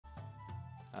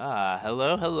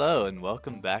Hello, and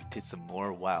welcome back to some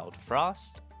more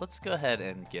Wildfrost. Let's go ahead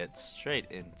and get straight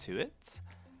into it.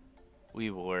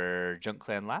 We were Junk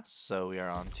Clan last, so we are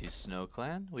on to Snow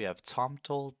Clan. We have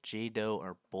Tomtol, Jado,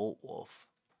 or Boltwolf.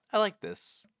 I like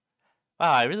this.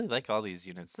 Wow, I really like all these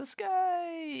units. This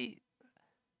guy...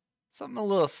 Something a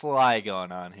little sly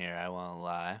going on here, I won't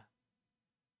lie.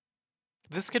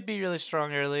 This could be really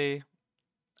strong early.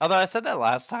 Although I said that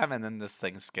last time, and then this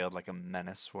thing scaled like a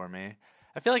menace for me.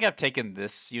 I feel like I've taken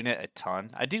this unit a ton.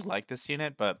 I do like this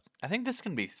unit, but I think this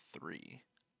can be 3.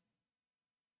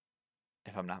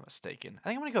 If I'm not mistaken. I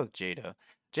think I'm going to go with Jado.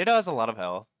 Jado has a lot of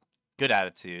health, good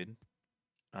attitude.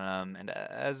 And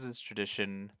as is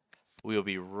tradition, we will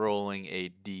be rolling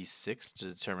a d6 to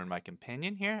determine my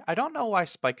companion here. I don't know why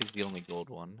Spike is the only gold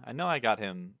one. I know I got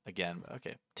him again. But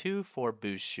okay, 2 for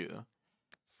Bushu.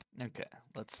 Okay,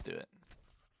 let's do it.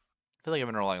 I feel like I've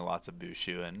been rolling lots of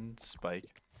Bushu and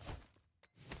Spike.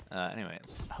 Anyway,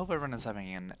 I hope everyone is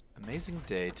having an amazing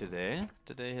day today.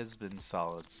 Today has been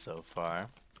solid so far.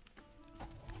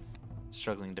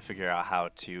 Struggling to figure out how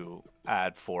to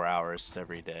add 4 hours to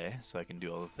every day so I can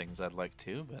do all the things I'd like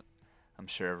to, but I'm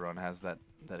sure everyone has that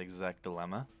exact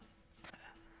dilemma.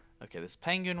 Okay, this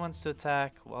Penguin wants to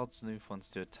attack, Wild Snoof wants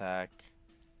to attack.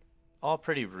 All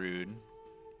pretty rude.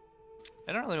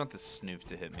 I don't really want the Snoof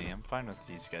to hit me. I'm fine with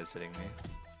these guys hitting me.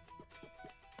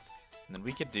 And then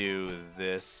we could do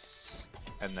this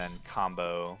and then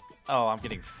combo. Oh, I'm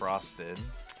getting frosted.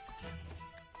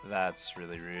 That's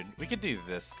really rude. We could do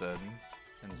this then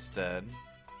instead.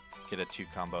 Get a 2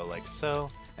 combo like so,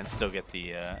 and still get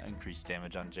the increased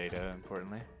damage on Jado,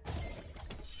 importantly.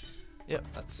 Yep,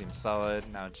 that seems solid.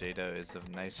 Now Jado is a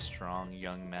nice, strong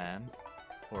young man.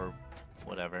 Or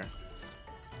whatever.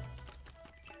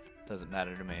 Doesn't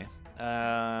matter to me.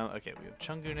 Okay, we have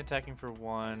Chungoon attacking for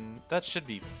 1. That should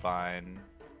be fine.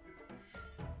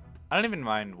 I don't even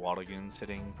mind Wattlegoons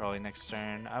hitting probably next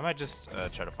turn. I might just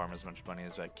try to farm as much money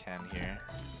as I can here.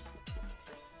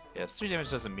 Yes, 3 damage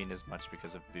doesn't mean as much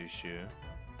because of Bushu.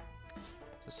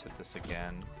 Just hit this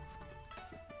again.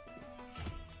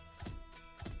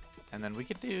 And then we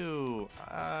could do...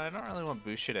 I don't really want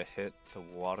Bushu to hit the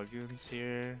Wattlegoons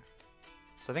here.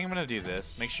 So I think I'm going to do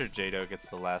this. Make sure Jado gets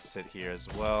the last hit here as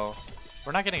well.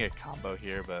 We're not getting a combo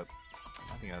here, but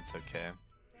I think that's okay.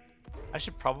 I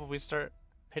should probably start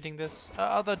hitting this.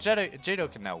 Although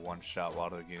Jado can now one-shot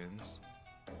Wattlegoons.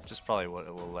 Just probably what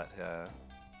it will let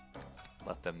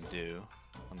them do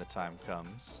when the time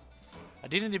comes. I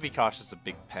do need to be cautious of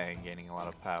Big Pang gaining a lot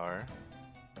of power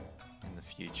in the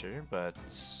future, but...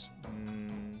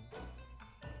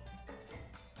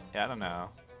 yeah, I don't know.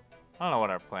 I don't know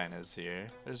what our plan is here.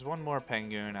 There's one more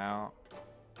Penguin out.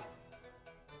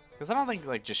 Because I don't think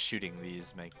like just shooting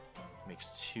these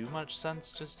makes too much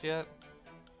sense just yet.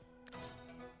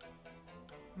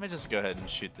 I might just go ahead and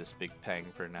shoot this Big Pang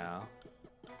for now.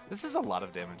 This is a lot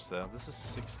of damage though. This is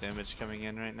 6 damage coming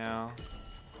in right now.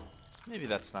 Maybe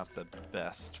that's not the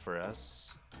best for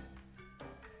us.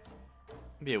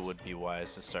 Maybe it would be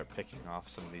wise to start picking off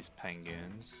some of these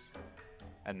Penguins.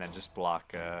 And then just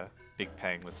block Big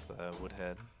Pang with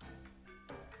Woodhead.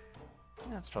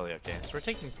 Yeah, that's probably okay. So we're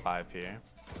taking 5 here.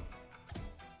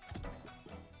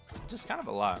 Just kind of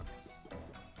a lot.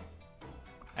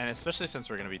 And especially since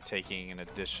we're going to be taking an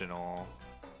additional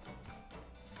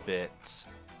bit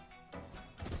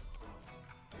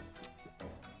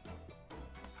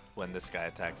when this guy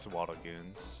attacks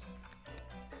Wattlegoons.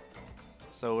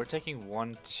 So we're taking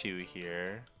 1, 2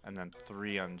 here, and then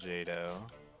 3 on Jado.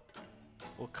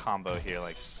 We'll combo here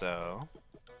like so.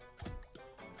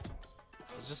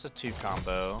 So it's just a 2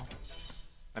 combo.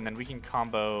 And then we can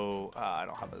combo... I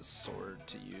don't have a sword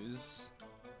to use. I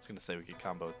was going to say we could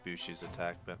combo with Bushu's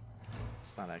attack, but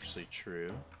it's not actually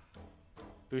true.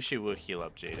 Bushu will heal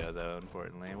up Jado though,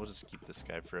 importantly. We'll just keep this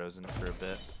guy frozen for a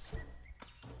bit.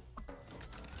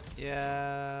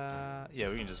 Yeah,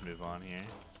 we can just move on here.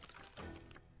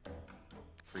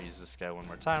 Freeze this guy one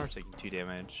more time. We're taking 2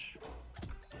 damage.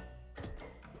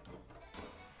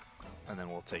 And then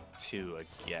we'll take 2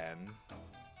 again.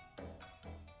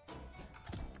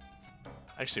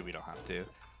 Actually, we don't have to.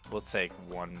 We'll take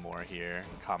 1 more here,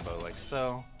 combo like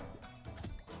so.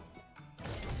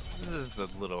 This is a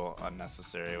little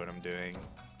unnecessary what I'm doing,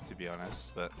 to be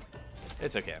honest, but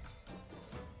it's okay.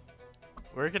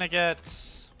 We're gonna get,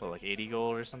 what, like 80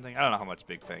 gold or something? I don't know how much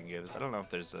Big Bang gives. I don't know if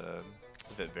there's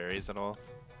if it varies at all.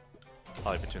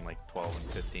 Probably between like 12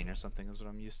 and 15 or something is what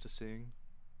I'm used to seeing.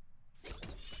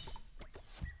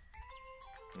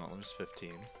 No, there's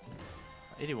 15.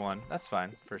 81, that's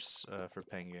fine for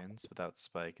Penguins, without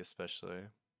Spike especially.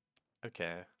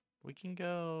 Okay, We can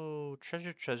go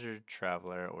Treasure Treasure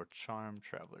Traveler or Charm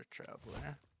Traveler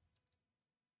Traveler.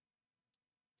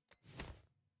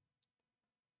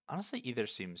 Honestly, either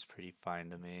seems pretty fine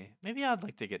to me. Maybe I'd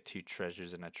like to get 2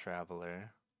 treasures and a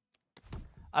Traveler.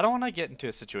 I don't want to get into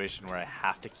a situation where I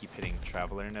have to keep hitting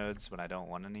Traveler nodes when I don't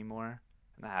want anymore.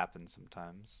 And that happens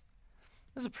sometimes.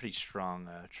 This is a pretty strong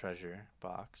treasure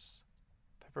box.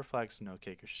 Pepper Flag, Snow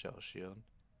Cake, or Shell Shield.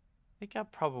 I think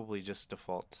I'd probably just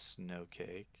default to Snow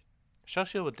Cake. Shell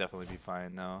Shield would definitely be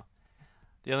fine though.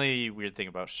 The only weird thing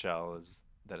about Shell is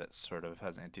that it sort of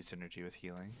has anti-synergy with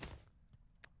healing.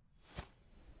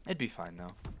 It'd be fine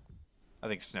though. I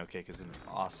think Snow Cake is an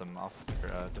awesome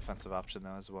defensive option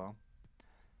though as well.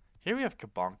 Here we have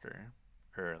Kabonker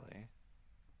early.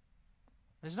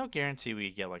 There's no guarantee we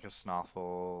get like a Snoffle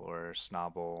or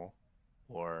Snobble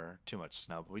or too much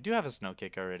snow, but we do have a Snow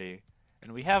Cake already,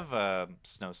 and we have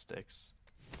Snow Sticks.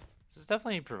 This is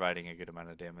definitely providing a good amount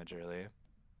of damage early.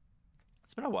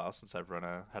 It's been a while since I've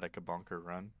had a Kabonker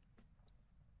run.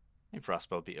 I think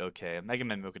Frostbow would be okay. Mega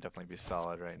Man Milk could definitely be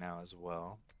solid right now as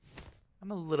well.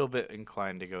 I'm a little bit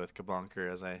inclined to go with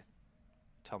Kabonker as I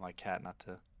tell my cat not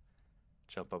to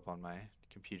jump up on my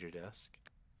computer desk.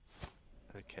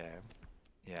 Okay.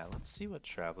 Yeah, let's see what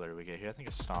Traveler we get here. I think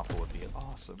a Snoffle would be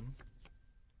awesome.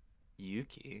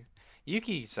 Yuki.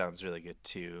 Yuki sounds really good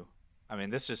too. I mean,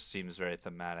 this just seems very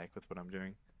thematic with what I'm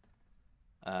doing.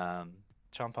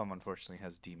 Chompom unfortunately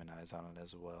has Demon Eyes on it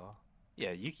as well.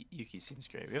 Yeah, Yuki seems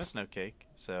great. We have a Snow Cake,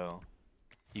 so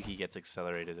Yuki gets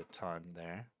accelerated a ton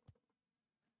there.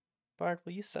 Bard,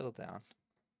 will you settle down?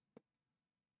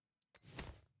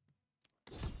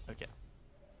 Okay.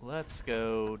 Let's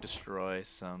go destroy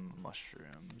some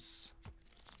mushrooms.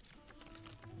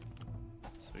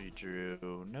 So we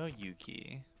drew no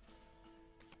Yuki.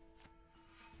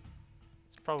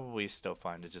 It's probably still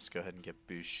fine to just go ahead and get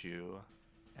Bushu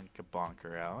and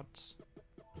Kabonker out.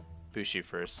 Bushu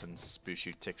first since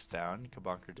Bushu ticks down,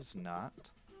 Kabonker does not.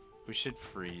 We should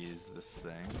freeze this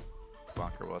thing.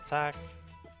 Kabonker will attack.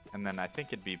 And then I think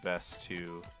it'd be best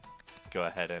to go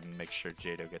ahead and make sure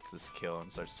Jado gets this kill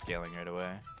and starts scaling right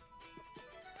away.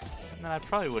 And then I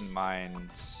probably wouldn't mind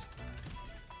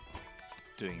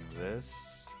doing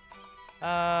this.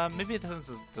 Maybe it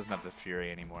doesn't have the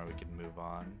Fury anymore, we can move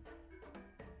on.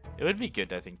 It would be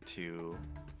good, I think, to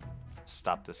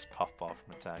stop this Puffball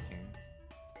from attacking.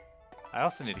 I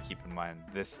also need to keep in mind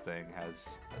this thing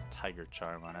has a Tiger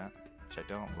Charm on it, which I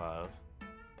don't love.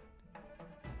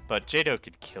 But Jado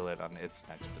could kill it on its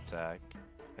next attack,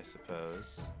 I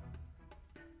suppose.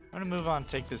 I'm gonna move on,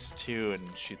 take this 2,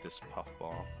 and shoot this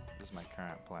Puffball. This is my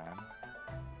current plan.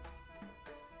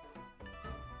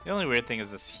 The only weird thing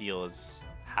is this heal is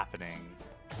happening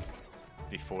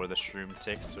before the Shroom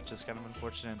ticks, which is kind of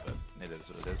unfortunate, but it is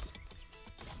what it is.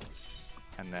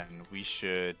 And then we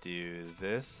should do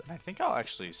this. And I think I'll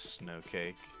actually Snow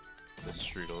Cake the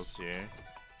Strudels here.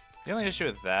 The only issue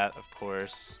with that, of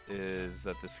course, is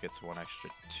that this gets 1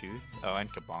 extra tooth. Oh, and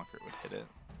Kabonker would hit it.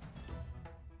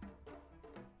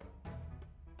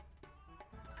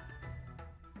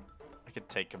 I could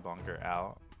take Kabonker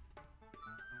out.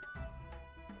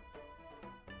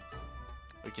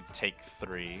 We could take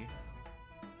 3.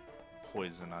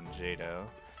 Poison on Jado,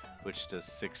 which does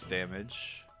 6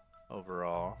 damage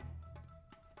overall.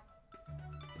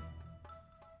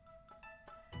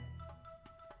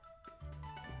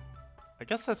 I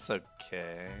guess that's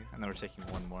okay. And then we're taking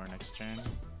 1 more next turn.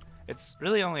 It's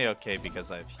really only okay because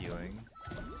I have healing.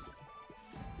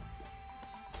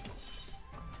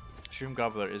 Shroom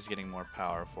Gobbler is getting more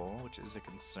powerful, which is a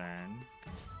concern.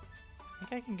 I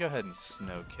think I can go ahead and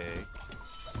Snow Cake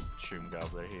Shroom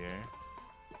Gobbler here.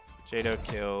 Jado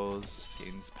kills,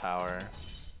 gains power,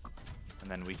 and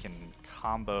then we can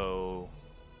combo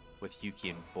with Yuki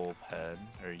and Bulbhead,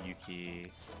 or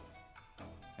Yuki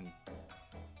and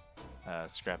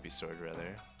Scrappy Sword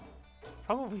rather.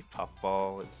 Probably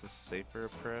Puffball is the safer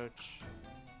approach.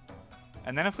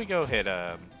 And then if we go hit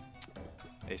a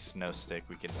Snow Stick,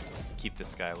 we can keep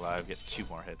this guy alive, get 2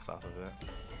 more hits off of it.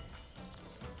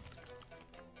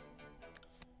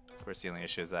 Of course, the only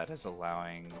issue with that is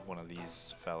allowing one of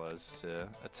these fellas to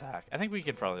attack. I think we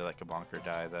could probably let Kabonker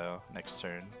die, though, next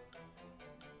turn.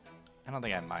 I don't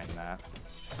think I mind that.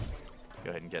 Go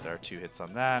ahead and get our 2 hits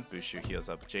on that. Bushu heals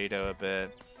up Jado a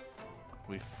bit.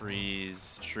 We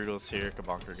freeze Strudels here.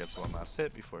 Kabonker gets 1 last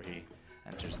hit before he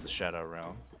enters the Shadow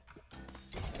Realm.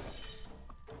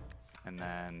 And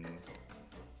then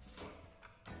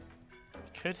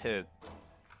could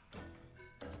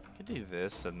do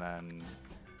this, and then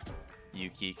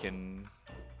Yuki can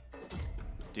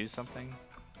do something.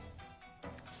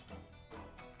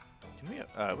 Can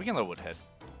we can let Woodhead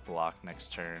block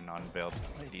next turn on Veiled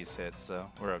Lady's hit, so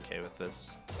we're okay with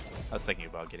this. I was thinking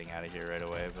about getting out of here right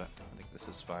away, but I think this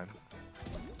is fine.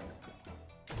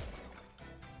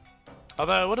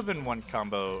 Although it would have been one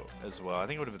combo as well. I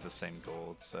think it would have been the same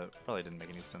gold, so it probably didn't make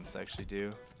any sense to actually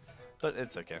do. But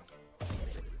it's okay.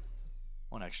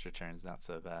 One extra turn is not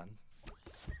so bad.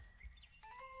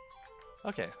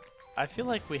 Okay, I feel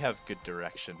like we have good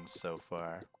direction so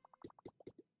far.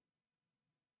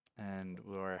 And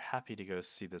we're happy to go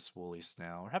see this woolly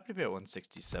snail. We're happy to be at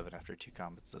 167 after 2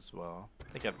 combats as well. I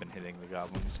think I've been hitting the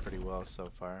goblins pretty well so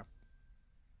far.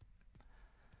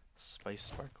 Spice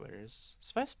Sparklers.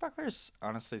 Spice Sparklers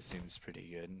honestly seems pretty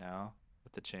good now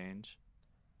with the change.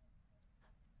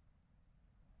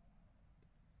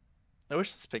 I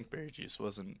wish this pink berry juice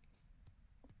wasn't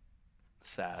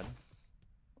sad.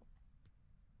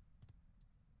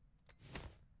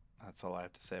 That's all I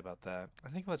have to say about that. I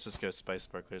think let's just go Spice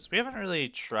Sparklers. We haven't really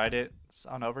tried it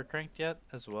on Overcranked yet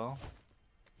as well.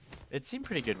 It seemed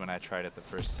pretty good when I tried it the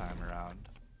first time around.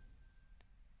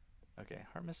 Okay,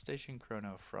 Harmistation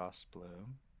Chrono Frost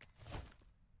Bloom.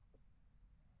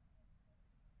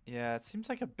 Yeah, it seems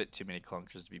like a bit too many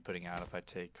clunkers to be putting out if I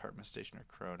take Harmistation or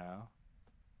Chrono.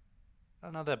 I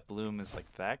don't know that Bloom is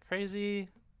like that crazy.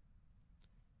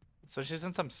 Especially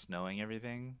since I'm snowing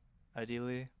everything,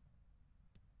 ideally.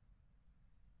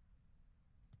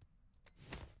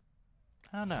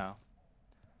 I don't know.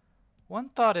 One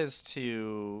thought is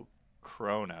to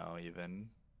Chrono even.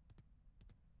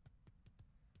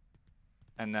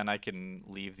 And then I can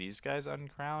leave these guys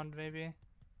uncrowned maybe.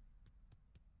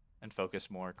 And focus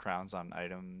more crowns on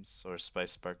items or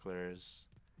Spice Sparklers.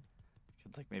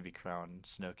 Could like maybe crown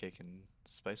Snowcake and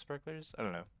Spice Sparklers? I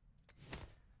don't know.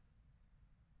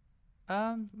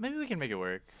 Maybe we can make it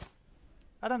work.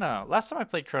 I don't know. Last time I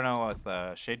played Chrono with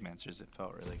Shademancers, it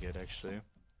felt really good actually.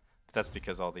 But that's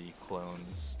because all the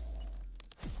clones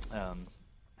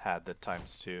had the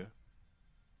 ×2.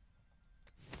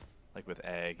 Like with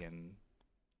Egg and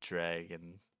Drag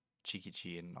and Chi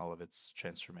and all of its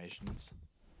transformations.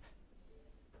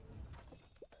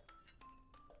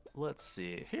 Let's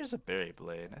see. Here's a Berry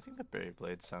Blade. I think the Berry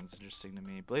Blade sounds interesting to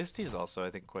me. Blaze Tea is also, I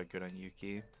think, quite good on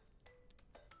Yuki.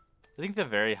 I think the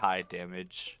very high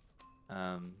damage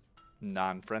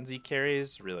non-frenzy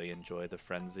carries really enjoy the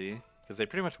frenzy because they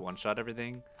pretty much one-shot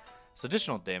everything. So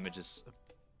additional damage is a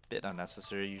bit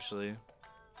unnecessary usually.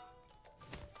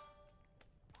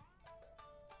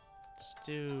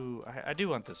 I do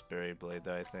want this Berry Blade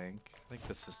though, I think. I think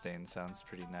the sustain sounds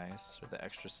pretty nice, or the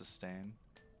extra sustain.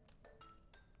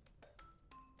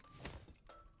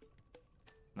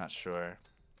 Not sure.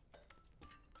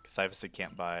 Because I obviously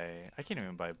can't buy... I can't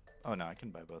even buy... Oh no, I can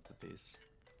buy both of these.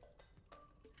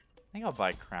 I think I'll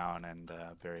buy Crown and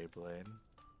Berry Blade.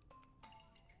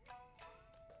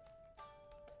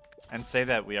 And say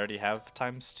that we already have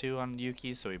 ×2 on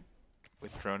Yuki, so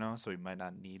with Chrono, so we might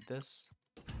not need this.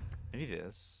 Maybe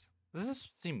this. Does this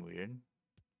seem weird?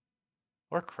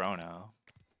 Or Chrono.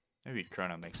 Maybe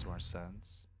Chrono makes more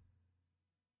sense.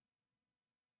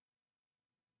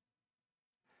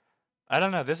 I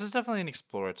don't know. This is definitely an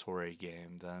exploratory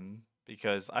game then.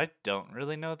 Because I don't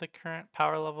really know the current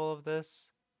power level of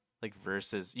this. Like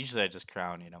versus... Usually I just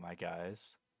crown, you know, my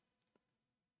guys.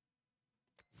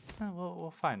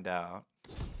 We'll find out.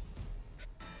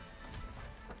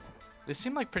 They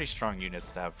seem like pretty strong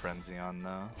units to have Frenzy on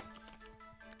though.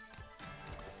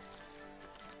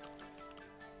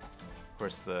 Of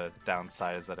course the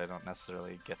downside is that I don't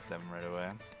necessarily get them right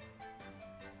away.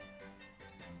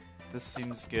 This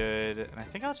seems good, and I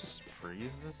think I'll just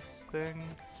freeze this thing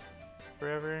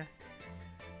forever.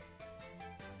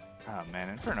 Oh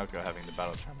man, Infernoco having the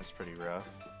battle charm is pretty rough.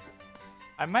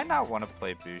 I might not want to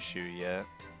play Bushu yet.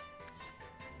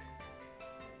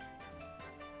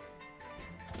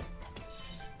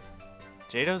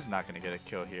 Jado's not going to get a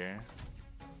kill here.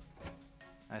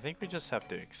 I think we just have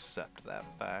to accept that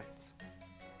fact.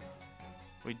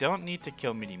 We don't need to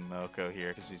kill Minimoko here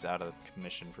because he's out of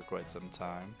commission for quite some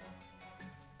time.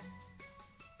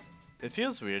 It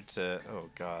feels weird to... Oh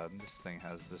god, this thing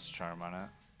has this charm on it.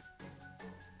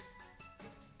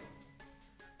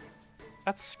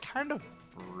 That's kind of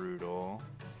brutal.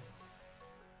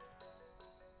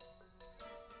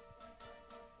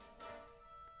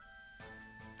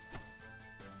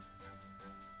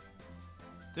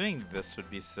 Doing this would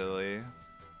be silly.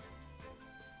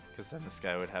 Because then this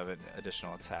guy would have an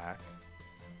additional attack.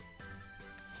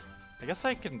 I guess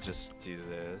I can just do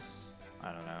this.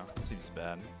 I don't know. It seems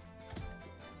bad.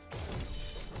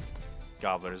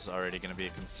 Gobbler's already going to be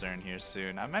a concern here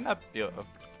soon. I might not be able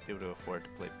to afford to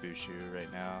play Bushu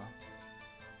right now.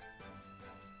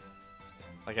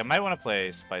 Like, I might want to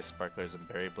play Spice Sparklers and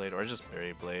Berry Blade, or just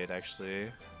Berry Blade,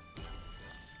 actually.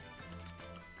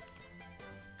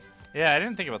 Yeah, I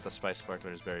didn't think about the Spice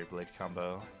Sparklers Berry Blade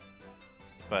combo,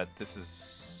 but this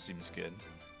seems good.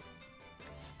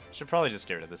 Should probably just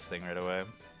get rid of this thing right away.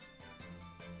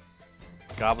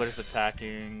 Gobbler's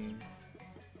attacking.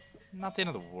 Not the end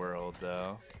of the world,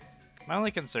 though. My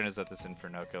only concern is that this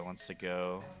Infernoco wants to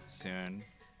go soon.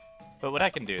 But what I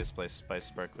can do is play Spice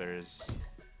Sparklers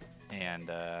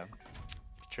and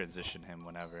transition him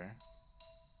whenever.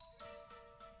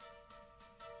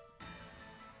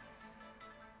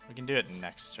 We can do it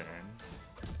next turn.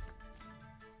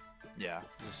 Yeah,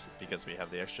 just because we have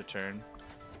the extra turn.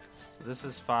 So this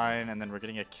is fine, and then we're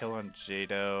getting a kill on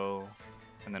Jado.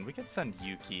 And then we could send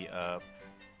Yuki up.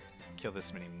 Kill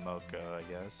this mini Moko, I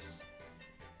guess.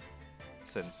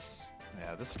 Since,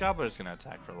 yeah, this Gobbler is going to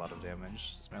attack for a lot of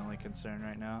damage. That's my only concern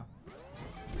right now.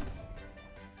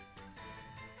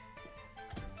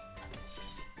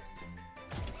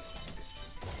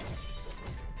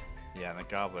 Yeah, and the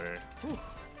Gobbler, whew,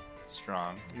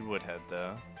 strong. We Woodhead,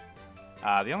 though.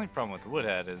 The only problem with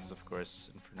Woodhead is, of course,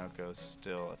 Infernoco is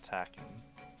still attacking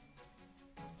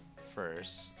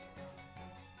first.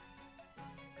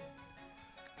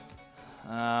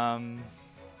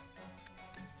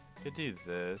 Could do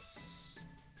this.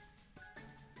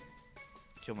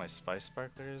 Kill my Spice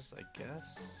Sparklers, I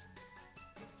guess.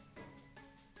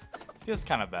 Feels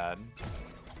kind of bad.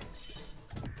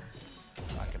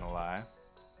 Not gonna lie.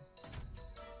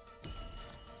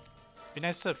 Be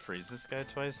nice to freeze this guy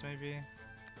twice, maybe.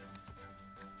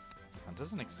 That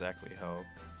doesn't exactly help.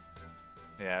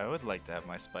 Yeah, I would like to have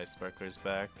my Spice Sparklers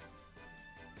back.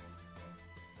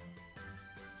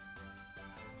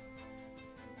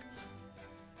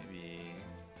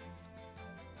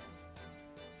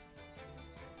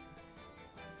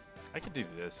 I could do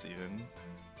this even.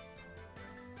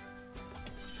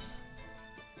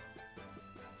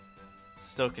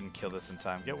 Still can kill this in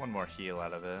time. Get one more heal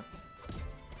out of it.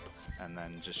 And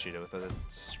then just shoot it with a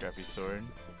scrappy sword.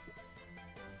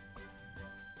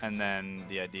 And then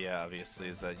the idea obviously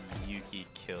is that Yuki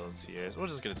kills here. We'll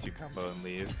just get a 2-combo and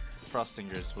leave.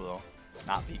 Frostingers will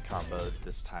not be comboed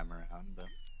this time around, but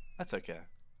that's okay.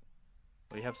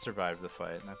 We have survived the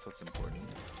fight, and that's what's important.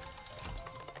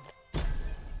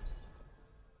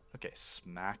 Okay,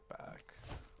 Smackback.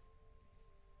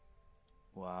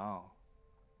 Wow.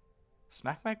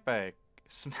 Smackback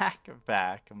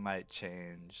might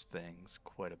change things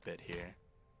quite a bit here.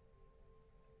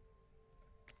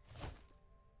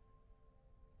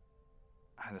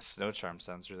 The Snow Charm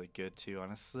sounds really good too,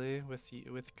 honestly, with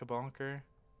Kabonker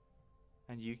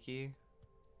and Yuki.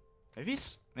 Maybe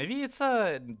it's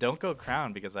a don't go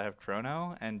Crown because I have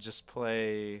Chrono and just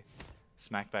play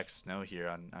Smackback Snow here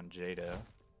on Jada.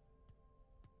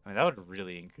 I mean, that would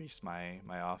really increase my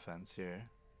offense here.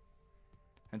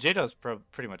 And Jado's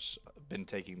pretty much been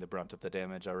taking the brunt of the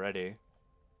damage already.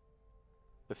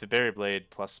 With the Berry Blade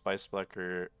plus Spice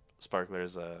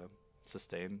Sparkler's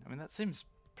sustain, I mean, that seems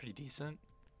pretty decent.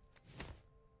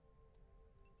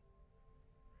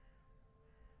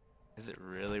 Is it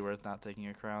really worth not taking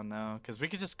a Crown, though? Because we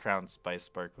could just Crown Spice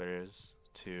Sparklers,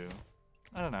 too.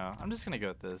 I don't know. I'm just going to go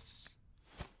with this.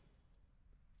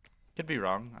 Could be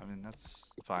wrong. I mean,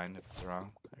 that's fine if it's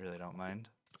wrong. I really don't mind.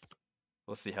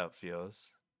 We'll see how it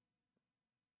feels.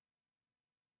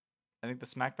 I think the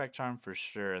Smackback Charm for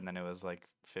sure, and then it was like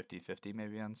 50-50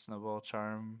 maybe on Snowball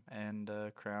Charm and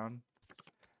Crown.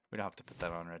 We don't have to put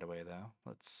that on right away, though.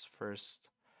 Let's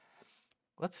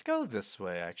go this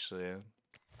way, actually.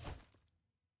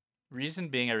 Reason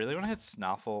being, I really want to hit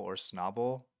Snoffle or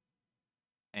Snobble,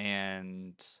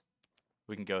 and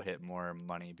we can go hit more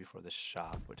money before the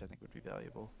shop, which I think would be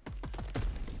valuable.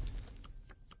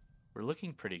 We're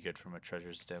looking pretty good from a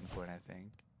treasure standpoint, I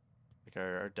think. Like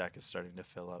our deck is starting to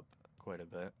fill up quite a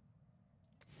bit.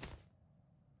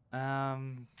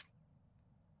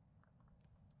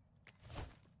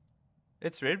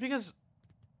 It's weird because,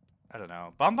 I don't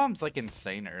know, Bomb Bomb's like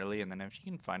insane early, and then if you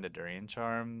can find a Durian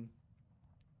Charm,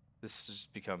 this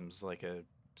just becomes like a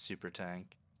super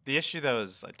tank. The issue though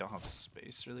is I don't have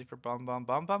space really for Bomb Bomb.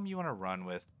 Bomb Bomb you want to run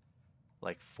with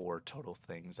like 4 total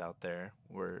things out there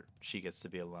where she gets to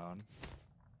be alone.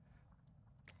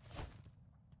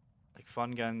 Like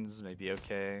Fun Guns may be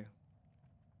okay.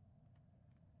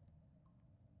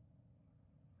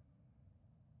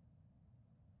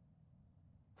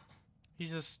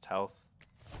 He's just health.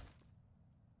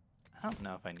 I don't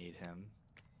know if I need him.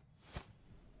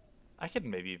 I could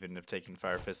maybe even have taken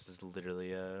Fire Fist as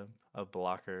literally a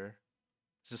blocker.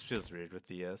 It just feels weird with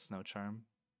the Snow Charm.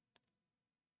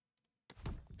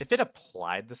 If it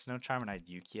applied the Snow Charm and I'd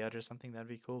Yuki out or something, that'd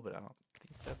be cool, but I don't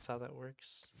think that's how that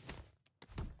works.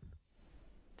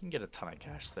 Didn't get a ton of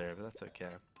cash there, but that's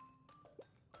okay.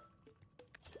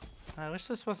 I wish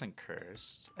this wasn't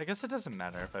cursed. I guess it doesn't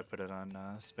matter if I put it on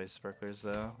Space Sparklers,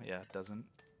 though. Yeah, it doesn't.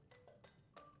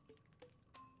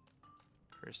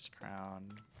 Cursed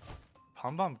Crown.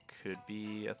 Pom Bomb could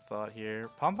be a thought here.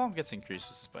 Pom Bomb gets increased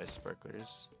with Spice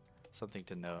Sparklers. Something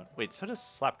to note. Wait, so does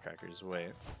Slapcrackers.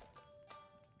 Wait.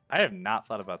 I have not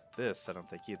thought about this, I don't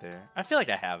think, either. I feel like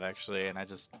I have, actually, and I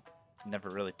just never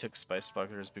really took Spice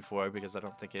Sparklers before because I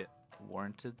don't think it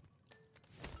warranted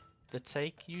the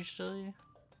take, usually.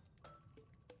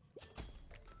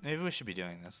 Maybe we should be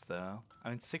doing this, though. I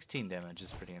mean, 16 damage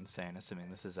is pretty insane, assuming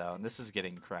this is out. And this is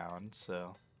getting crowned,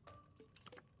 so...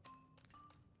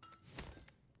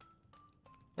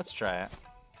 let's try it.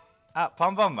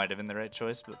 Pom Bomb might have been the right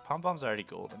choice, but Pom Bomb's already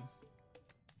golden.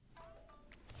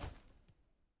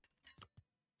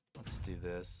 Let's do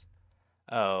this.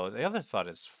 Oh, the other thought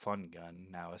is Fun Gun,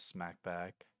 now a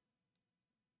smackback.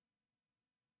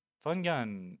 Fun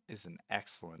Gun is an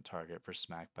excellent target for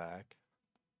smackback.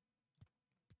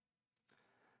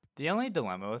 The only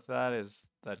dilemma with that is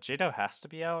that Jado has to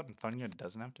be out and Fun Gun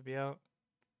doesn't have to be out.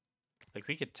 Like,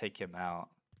 we could take him out.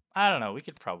 I don't know, we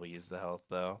could probably use the health,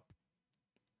 though.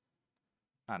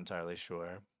 Not entirely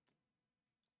sure.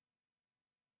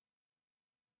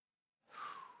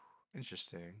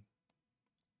 Interesting.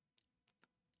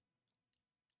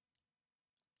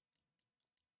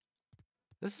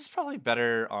 This is probably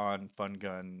better on Fun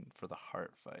Gun for the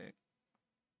heart fight.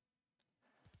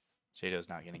 Jado's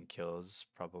not getting kills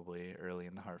probably early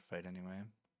in the heart fight anyway.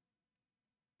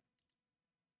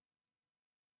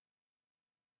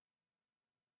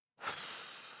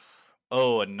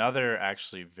 Oh, another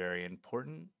actually very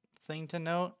important thing to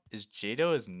note is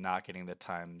Jado is not getting the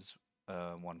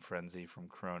 ×1 frenzy from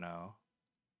Chrono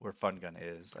where Fun Gun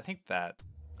is. I think that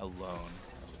alone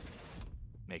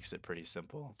makes it pretty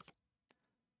simple.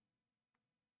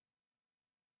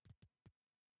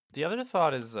 The other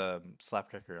thought is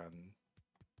Slapcracker on,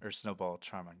 or Snowball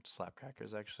Charm on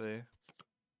Slapcrackers, actually.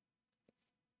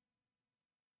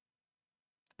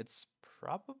 It's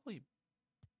probably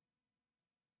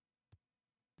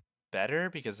better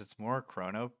because it's more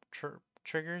Chrono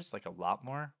triggers, like a lot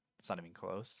more. It's not even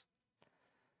close.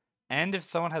 And if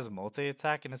someone has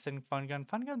multi-attack and it's in Fun Gun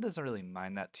doesn't really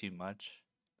mind that too much.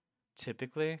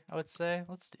 Typically, I would say.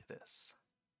 Let's do this.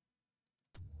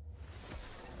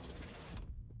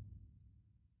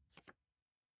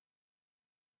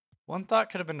 One thought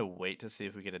could have been to wait to see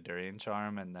if we get a Durian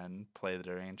Charm and then play the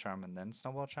Durian Charm and then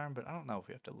Snowball Charm, but I don't know if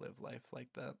we have to live life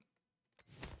like that.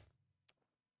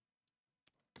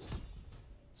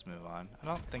 Let's move on. I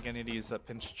don't think I need to use that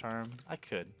Pinch Charm. I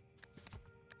could.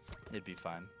 It'd be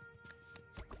fine.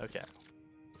 Okay.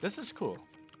 This is cool.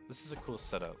 This is a cool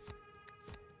setup.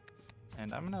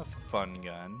 And I'm gonna Fun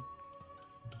Gun.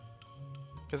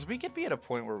 Because we could be at a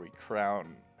point where we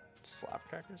crown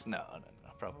Slapcrackers? No,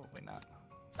 probably not.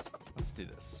 Let's do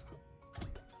this.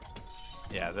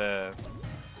 Yeah, the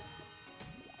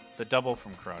double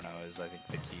from Chrono is, I think,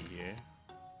 the key here.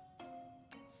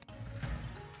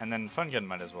 And then Fun Gun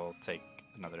might as well take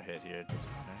another hit here, it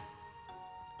doesn't matter.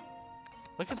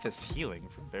 Look at this healing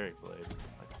from Berry Blade.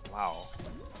 Like, wow.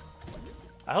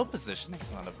 I hope positioning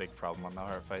is not a big problem on the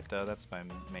heart fight, though. That's my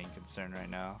main concern right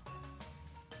now.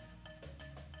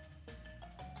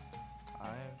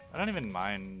 I don't even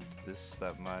mind this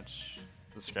that much.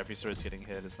 The Scrappy Sword's getting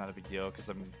hit is not a big deal because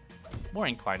I'm more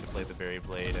inclined to play the Berry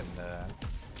Blade and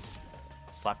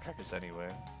Slapcrackers anyway.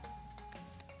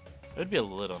 It would be a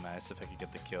little nice if I could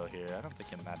get the kill here. I don't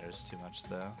think it matters too much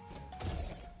though.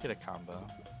 Get a combo.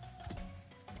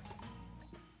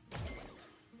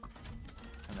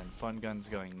 And then Fun Gun's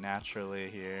going naturally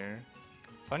here.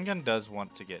 Fun Gun does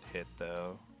want to get hit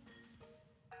though.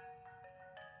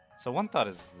 So one thought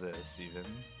is this even.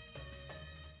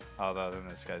 Although then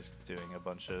this guy's doing a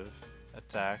bunch of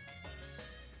attack.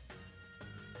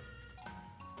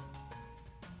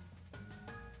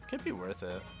 Could be worth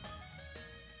it.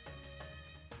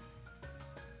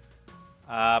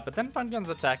 But then Fun Gun's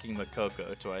attacking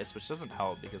Makoko twice, which doesn't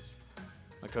help because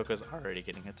Makoko's already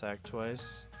getting attacked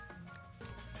twice.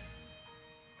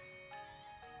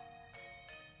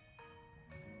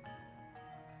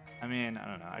 I mean, I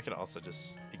don't know. I could also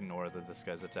just ignore that this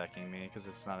guy's attacking me because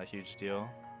it's not a huge deal.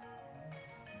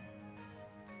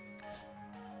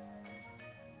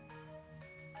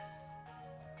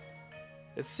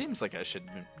 It seems like I should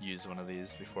use one of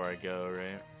these before I go,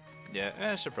 right? Yeah,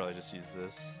 I should probably just use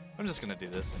this. I'm just gonna do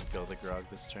this and kill the Grog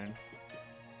this turn.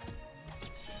 It's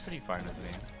pretty fine with me.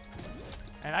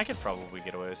 And I could probably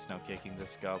get away with snow caking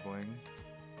this goblin.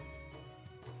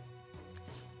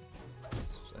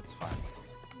 That's fine.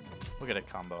 We'll get a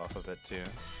combo off of it too.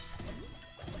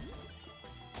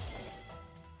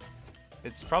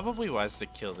 It's probably wise to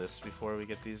kill this before we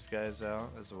get these guys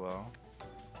out as well.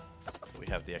 We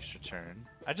have the extra turn.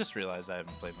 I just realized I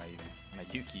haven't played my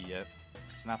Yuki yet.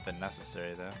 It's not been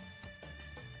necessary though.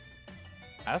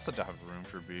 I also don't have room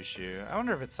for Bushu. I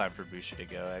wonder if it's time for Bushu to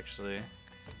go actually.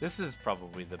 This is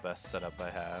probably the best setup I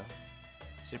have.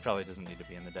 She probably doesn't need to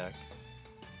be in the deck.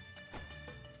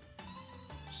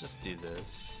 Let's just do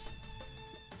this.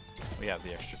 We have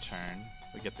the extra turn.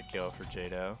 We get the kill for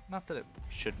Jado. Not that it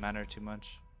should matter too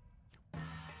much.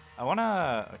 I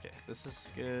wanna... Okay, this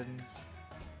is good.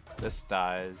 This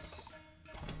dies.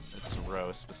 It's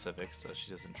row specific, so she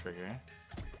doesn't trigger.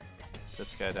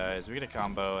 This guy dies. We get a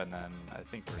combo, and then I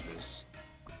think we're just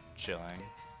chilling.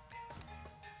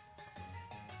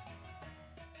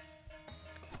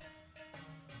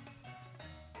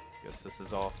 Guess this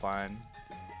is all fine.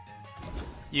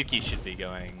 Yuki should be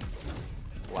going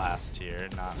last here,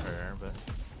 not her, but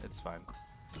it's fine.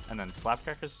 And then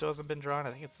Slapcrackers still hasn't been drawn.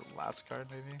 I think it's the last card,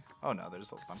 maybe. Oh no,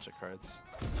 there's a bunch of cards.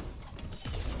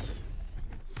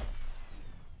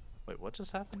 Wait, what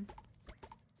just happened?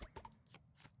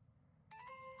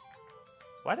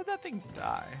 Why did that thing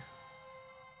die?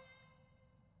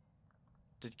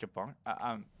 Did Kabong?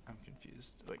 I'm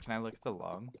confused. Wait, can I look at the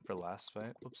log for last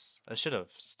fight? Oops, I should have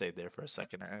stayed there for a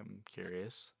second. I'm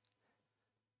curious.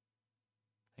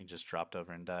 He just dropped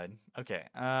over and died. Okay,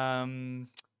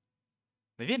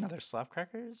 maybe another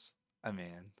Slapcrackers? I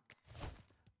mean,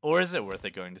 or is it worth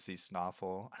it going to see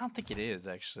Snoffle? I don't think it is,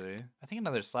 actually. I think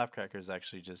another Slapcrackers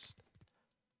actually just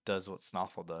does what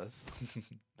Snoffle does.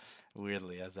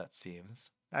 Weirdly as that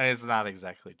seems. I mean, it's not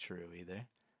exactly true either.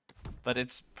 But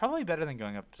it's probably better than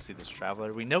going up to see this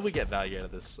Traveler. We know we get value out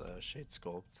of this Shade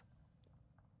Sculpt.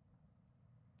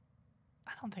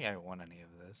 I don't think I want any of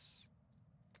this.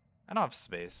 I don't have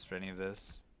space for any of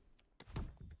this.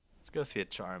 Let's go see a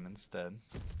Charm instead.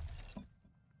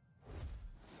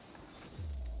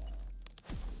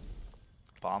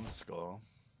 Bomb Skull.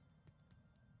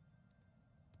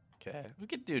 Okay, we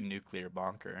could do Nuclear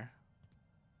Bonker.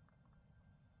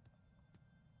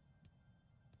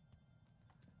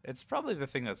 It's probably the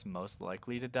thing that's most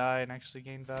likely to die and actually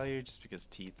gain value, just because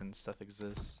teeth and stuff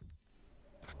exists.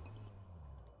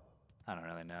 I don't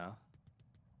really know.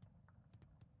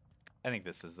 I think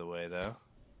this is the way, though.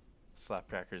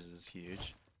 Slapcrackers is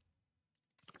huge.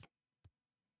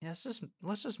 Yeah,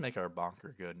 let's just make our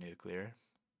bonker go nuclear.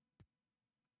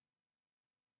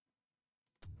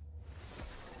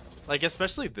 Like,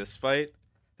 especially this fight,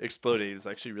 Exploding is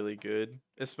actually really good,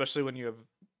 especially when you have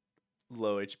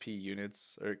low HP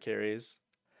units or carries.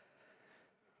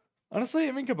 Honestly,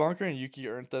 I mean, Kabonker and Yuki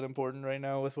aren't that important right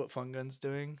now with what Fungun's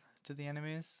doing to the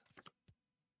enemies.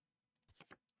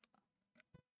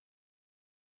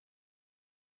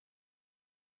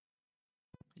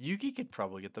 Yuki could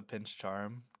probably get the pinch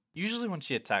charm. Usually when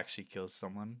she attacks, she kills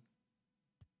someone.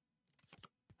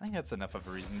 I think that's enough of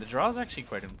a reason. The draw is actually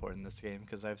quite important in this game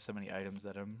because I have so many items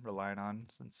that I'm relying on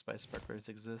since Spice Sparklers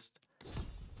exist.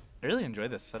 I really enjoy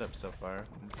this setup so far.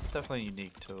 It's definitely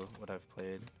unique to what I've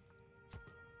played.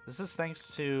 This is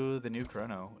thanks to the new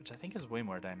Chrono, which I think is way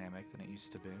more dynamic than it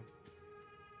used to be.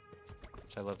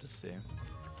 Which I love to see.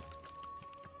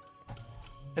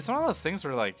 It's one of those things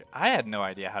where, like, I had no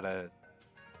idea how to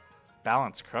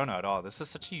balance Chrono at all. This is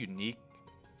such a unique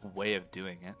way of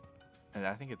doing it. And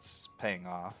I think it's paying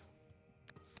off.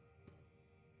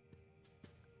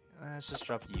 Let's just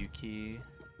drop Yuki.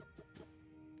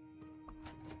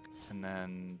 And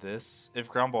then this. If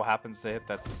Grumble happens to hit,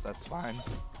 that's fine.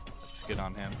 That's good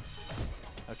on him.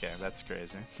 Okay, that's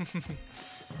crazy.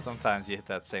 Sometimes you hit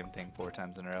that same thing 4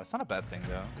 times in a row. It's not a bad thing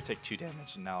though. We take 2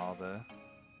 damage and now all the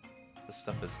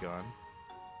stuff is gone.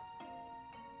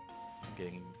 I'm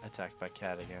getting attacked by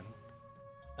Cat again.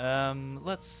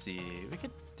 Let's see. We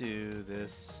could do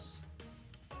this.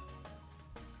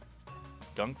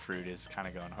 Gunk Fruit is kind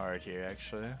of going hard here,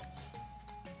 actually.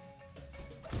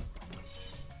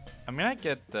 I'm gonna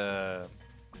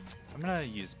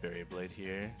use Berry Blade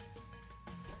here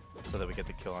so that we get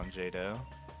the kill on Jado.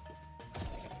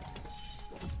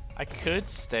 I could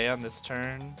stay on this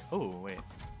turn. Oh, wait.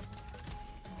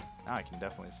 Now I can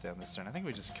definitely stay on this turn. I think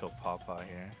we just kill Pawpaw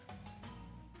here.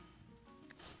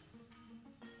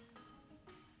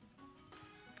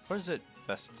 Or is it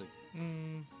best to...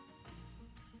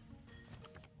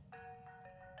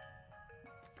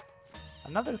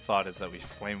 Another thought is that we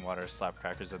Flame Water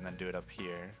Slapcrackers and then do it up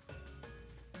here.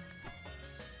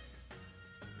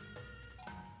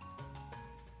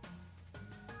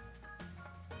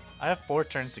 I have 4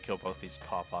 turns to kill both these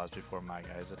Pawpaws before my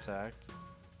guys attack.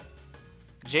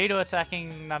 Jado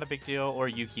attacking, not a big deal, or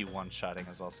Yuki one-shotting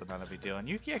is also not a big deal. And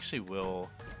Yuki actually will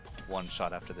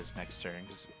one-shot after this next turn,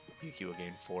 because Yuki will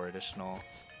gain 4 additional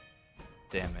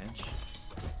damage.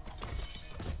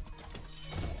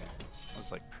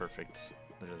 That's like perfect,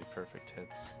 literally perfect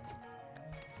hits.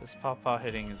 This Pawpaw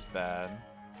hitting is bad.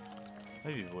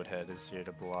 Maybe Woodhead is here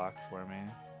to block for me.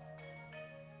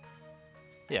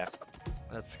 Yeah,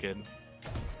 that's good.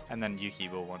 And then Yuki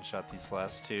will one-shot these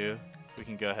last 2. We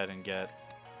can go ahead and get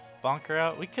Bonker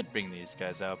out. We could bring these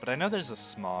guys out, but I know there's a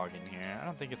Smog in here. I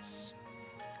don't think it's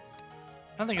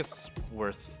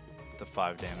worth the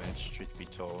 5 damage, truth be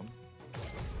told.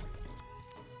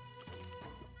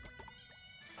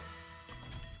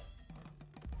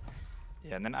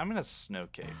 Yeah, and then I'm gonna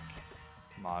Snowcake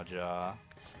Maja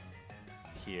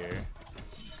here.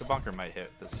 The Bonker might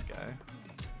hit this guy,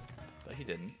 but he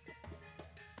didn't.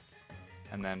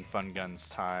 And then Fun Gun's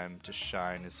time to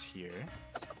shine is here.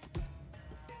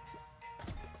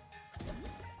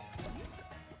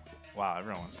 Wow,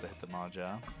 everyone wants to hit the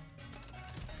Maja.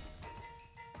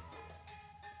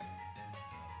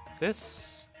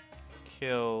 This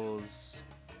kills...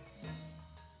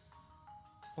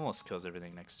 almost kills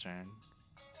everything next turn.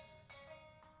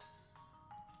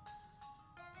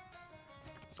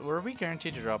 So were we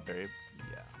guaranteed to drop Berry?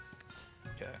 Yeah.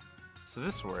 Okay. So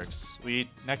this works.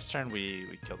 Next turn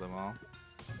we kill them all.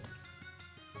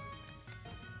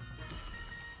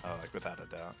 Oh, like without a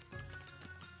doubt.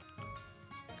 I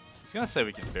was gonna say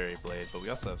we can Berry Blade, but we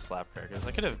also have Slapcrackers.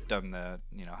 I could have done the,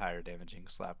 higher damaging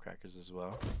Slapcrackers as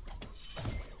well.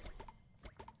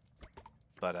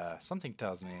 But something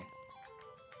tells me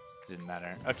it didn't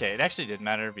matter. Okay, it actually did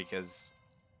matter because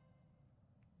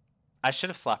I should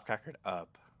have Slapcrackered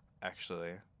up,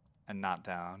 actually, and not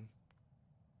down.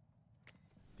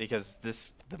 Because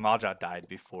the Maja died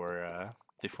before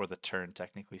the turn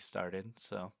technically started,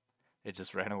 so it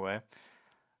just ran away.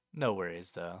 No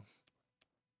worries though.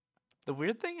 The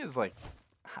weird thing is, like,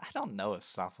 I don't know if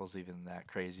Snuffle's even that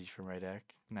crazy for my deck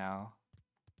now.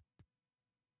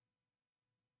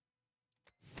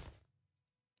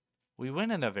 We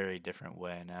win in a very different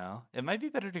way now. It might be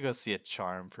better to go see a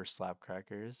Charm for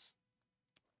Slapcrackers.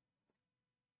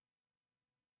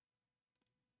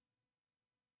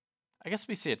 I guess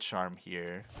we see a Charm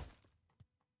here.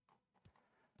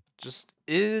 Just,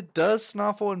 does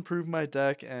Snuffle improve my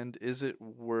deck, and is it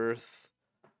worth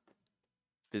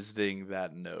visiting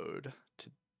that node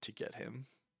to get him?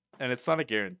 And it's not a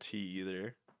guarantee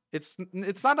either. It's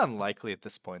not unlikely at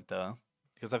this point though,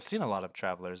 because I've seen a lot of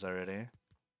Travelers already,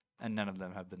 and none of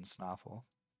them have been Snuffle.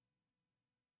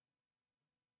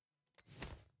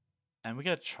 And we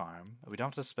get a Charm. We don't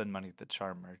have to spend money at the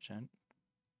Charm Merchant.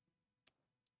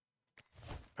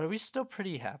 Are we still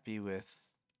pretty happy with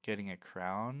getting a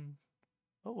crown?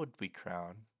 What would we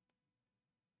crown?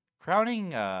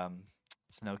 Crowning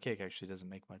Snowcake actually doesn't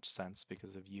make much sense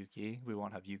because of Yuki. We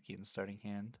won't have Yuki in the starting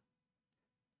hand.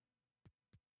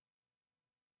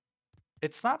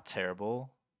 It's not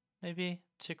terrible, maybe,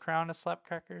 to crown a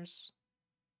Slapcrackers.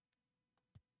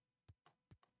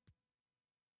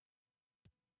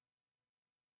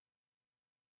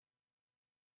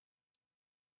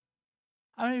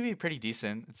 I mean, it'd be pretty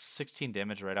decent. It's 16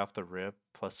 damage right off the rip,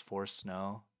 plus 4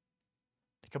 snow.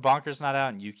 Kabonker's not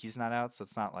out and Yuki's not out, so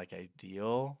it's not like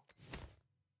ideal.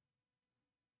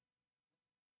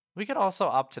 We could also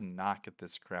opt to not get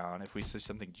this crown if we see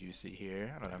something juicy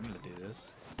here. I don't know, I'm gonna do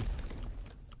this.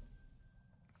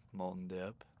 Molten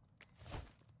Dip.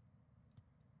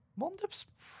 Molten Dip's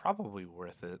probably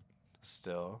worth it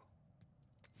still.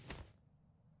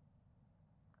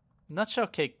 Nutshell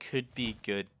Cake could be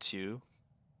good too,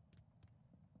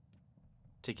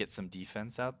 to get some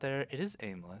defense out there. It is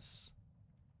aimless,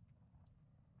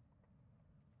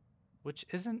 which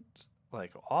isn't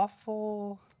like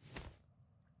awful.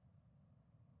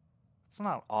 It's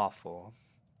not awful.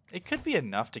 It could be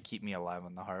enough to keep me alive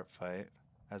in the heart fight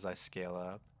as I scale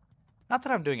up. Not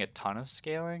that I'm doing a ton of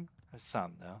scaling.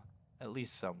 Some though, at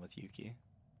least some with Yuki.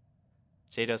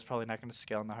 Jado's probably not going to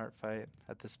scale in the heart fight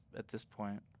at this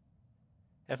point.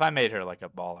 If I made her like a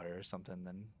baller or something,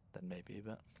 then maybe.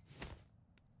 But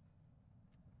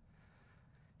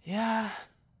yeah.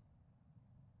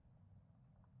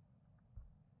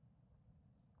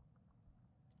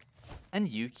 And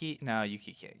Yuki, no,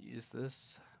 Yuki can't use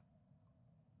this.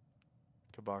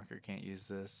 Kabonker can't use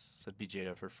this, so it'd be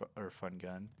Jado or Fun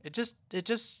Gun. It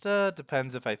just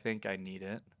depends if I think I need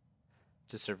it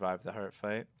to survive the heart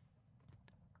fight.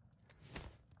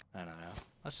 I don't know.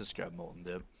 Let's just grab Molten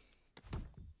Dip.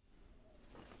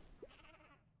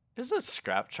 There's a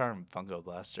Scrap Charm Fungo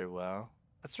Blaster. Wow,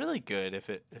 that's really good if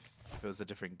it was a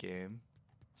different game.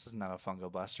 This is not a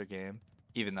Fungo Blaster game,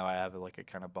 even though I have like a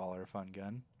kind of baller fun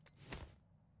gun.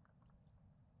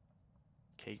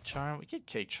 Cake Charm. We could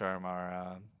Cake Charm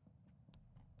our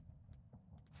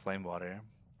Flame Water.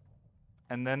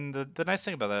 And then the nice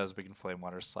thing about that is we can Flame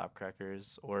Water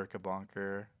Slapcrackers or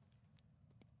Kabonker.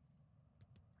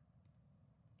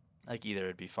 Like either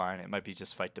would be fine. It might be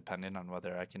just fight dependent on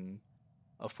whether I can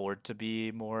afford to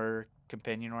be more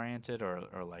companion oriented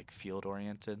or like field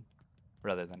oriented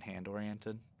rather than hand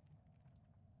oriented.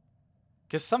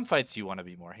 Because some fights you want to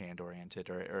be more hand oriented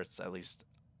or it's at least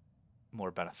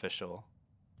more beneficial.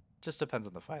 Just depends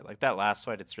on the fight. Like that last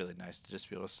fight, it's really nice to just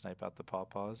be able to snipe out the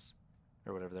pawpaws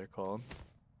or whatever they're called.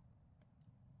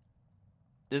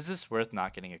 Is this worth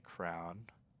not getting a crown?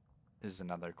 Is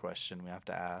another question we have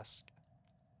to ask.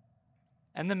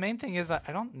 And the main thing is I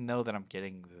don't know that I'm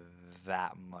getting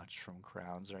that much from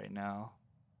crowns right now.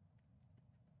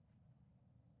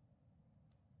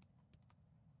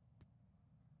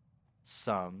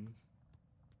 Some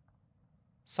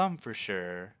for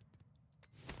sure,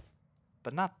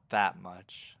 but not that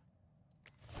much.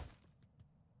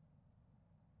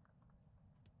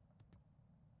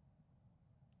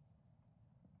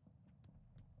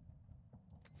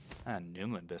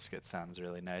 Noomlin Biscuit sounds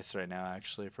really nice right now,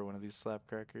 actually, for one of these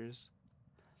Slapcrackers.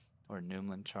 Or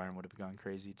Noomlin Charm would have gone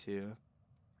crazy, too.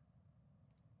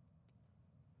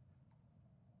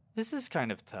 This is kind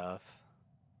of tough.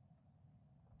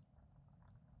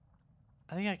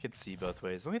 I think I could see both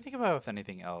ways. Let me think about if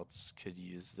anything else could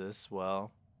use this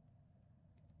well.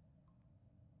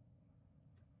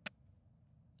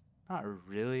 Not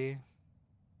really.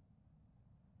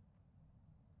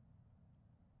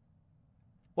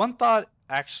 One thought,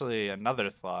 actually, another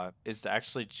thought, is to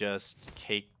actually just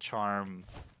Cake Charm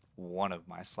one of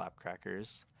my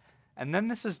Slapcrackers. And then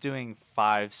this is doing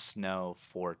 5 snow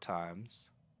 4 times.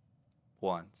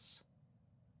 Once.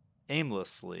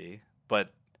 Aimlessly,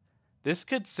 but this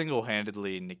could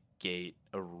single-handedly negate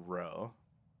a row.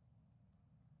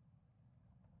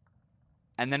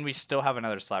 And then we still have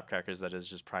another Slapcrackers that is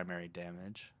just primary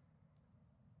damage.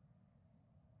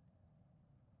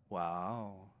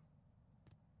 Wow.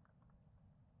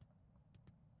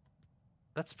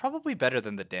 That's probably better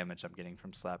than the damage I'm getting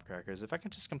from Slapcrackers. If I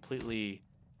can just completely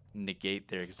negate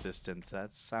their existence,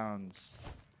 that sounds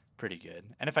pretty good.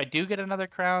 And if I do get another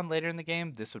crown later in the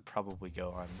game, this would probably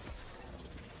go on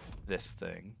this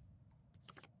thing.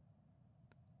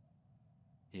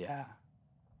 Yeah.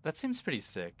 That seems pretty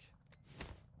sick.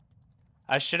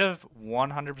 I should have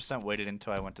 100% waited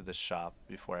until I went to the shop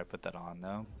before I put that on,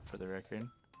 though, for the record.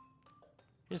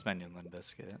 Here's my Noomlin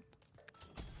Biscuit.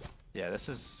 Yeah, this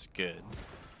is good.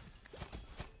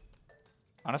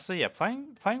 Honestly, yeah,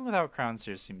 playing without crowns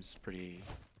here seems pretty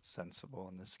sensible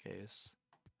in this case.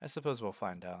 I suppose we'll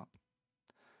find out.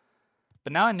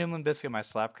 But now in Noomlin Biscuit, my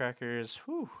Slapcrackers,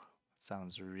 whew,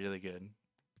 sounds really good.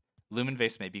 Lumen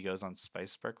Vase maybe goes on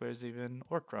Spice Sparklers even,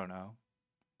 or Chrono.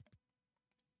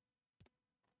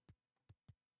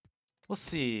 We'll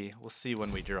see. We'll see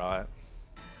when we draw it.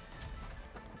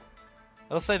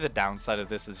 I'll say the downside of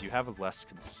this is you have less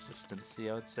consistency,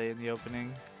 I would say, in the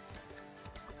opening.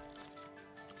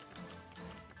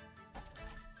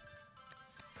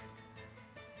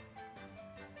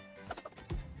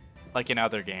 Like in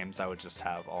other games, I would just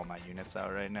have all my units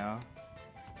out right now.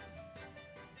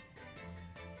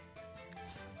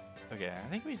 Okay, I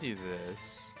think we do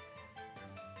this.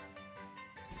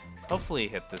 Hopefully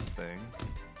hit this thing.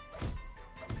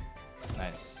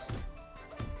 Nice.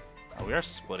 Oh, we are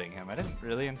splitting him. I didn't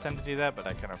really intend to do that, but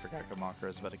I kind of forgot Kamakura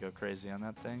was about to go crazy on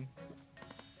that thing.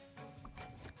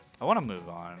 I want to move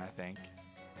on, I think.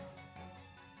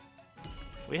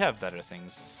 We have better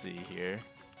things to see here,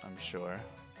 I'm sure.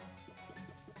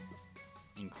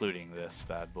 Including this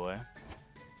bad boy.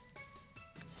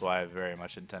 Who I very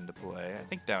much intend to play. I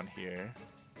think down here.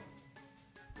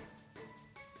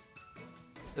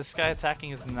 This guy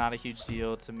attacking is not a huge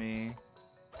deal to me.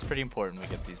 It's pretty important we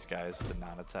get these guys to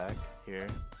not attack here.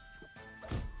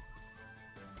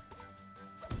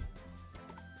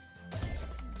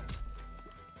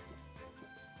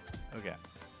 Okay.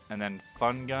 And then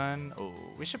Fun Gun. Oh,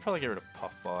 we should probably get rid of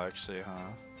Puffball actually,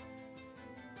 huh?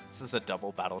 This is a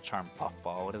double Battle Charm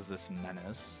Puffball. What is this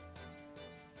menace?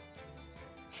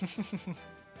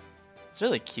 It's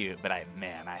really cute, but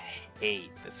man, I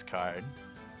hate this card.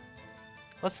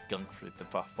 Let's Gunk Fruit the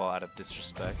Puffball out of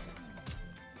disrespect.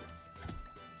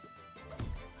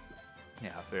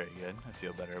 Yeah, very good. I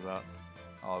feel better about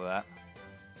all that.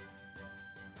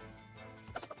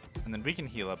 And then we can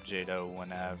heal up Jado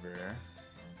whenever.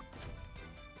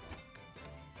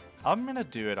 I'm gonna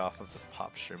do it off of the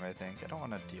pop shroom, I think. I don't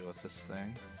want to deal with this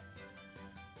thing.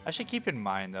 I should keep in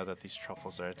mind, though, that these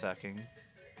truffles are attacking.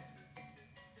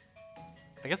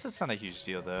 I guess it's not a huge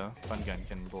deal, though. Fun Gun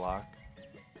can block.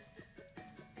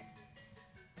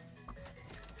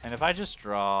 And if I just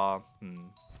draw...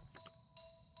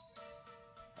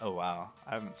 Oh, wow.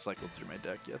 I haven't cycled through my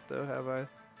deck yet, though, have I?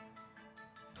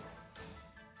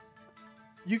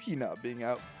 Yuki not being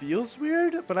out feels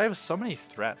weird, but I have so many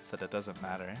threats that it doesn't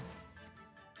matter.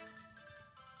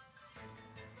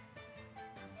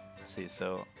 Let's see,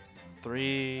 so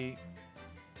 3...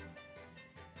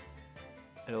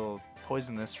 It'll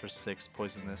poison this for 6,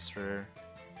 poison this for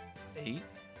 8.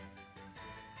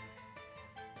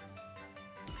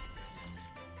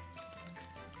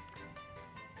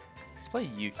 Let's play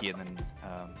Yuki and then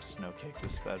snow kick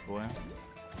this bad boy.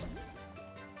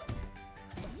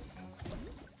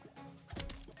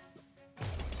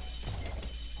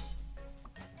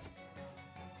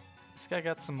 This guy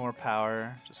got some more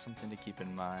power, just something to keep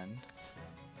in mind.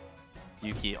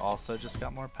 Yuki also just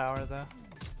got more power though.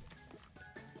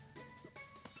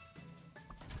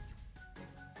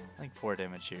 I think 4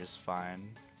 damage here is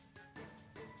fine.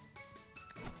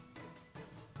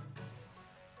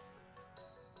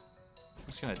 I'm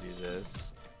just gonna do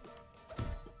this.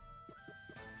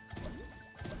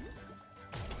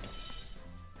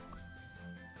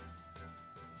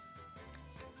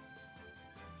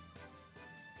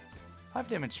 Five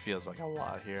damage feels like a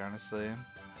lot here, honestly.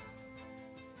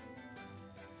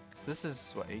 So this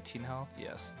is, what, 18 health?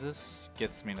 Yes, this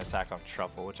gets me an attack on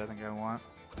Truffle, which I think I want.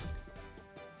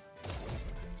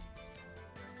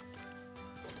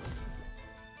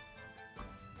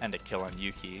 And a kill on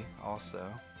Yuki, also.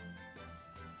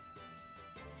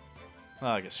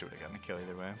 Well, I guess she would have gotten a kill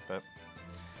either way, but...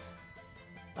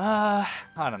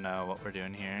 I don't know what we're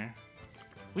doing here.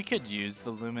 We could use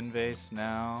the Lumen Vase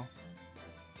now.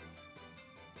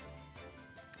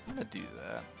 I'm gonna do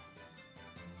that.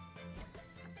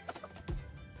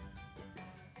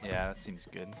 Yeah, that seems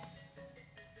good.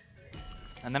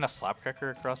 And then a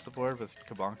Slapcracker across the board with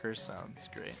Kabonkers sounds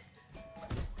great.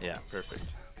 Yeah,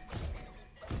 perfect.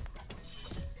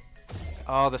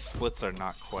 Oh, the splits are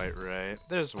not quite right.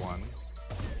 There's one.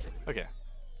 Okay.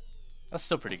 That's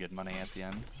still pretty good money at the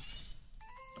end.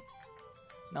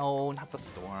 No, not the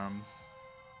storm.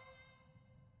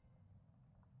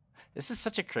 This is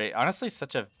such a honestly,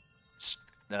 such a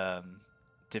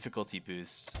difficulty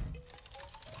boost.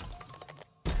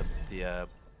 The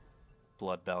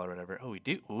Blood Bell or whatever. Oh, we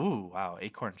do. Ooh, wow.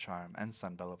 Acorn Charm and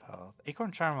Sun Bell of Health.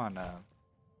 Acorn Charm on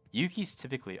Yuki's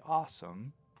typically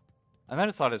awesome.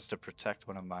 Another thought is to protect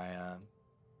one of my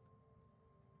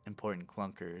important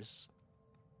clunkers.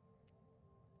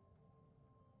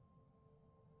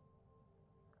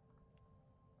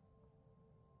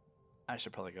 I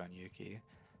should probably go on Yuki.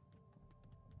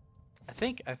 I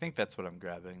think that's what I'm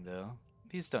grabbing though.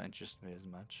 These don't interest me as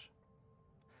much.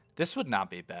 This would not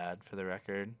be bad for the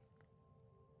record.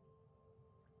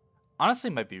 Honestly,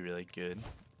 might be really good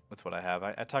with what I have.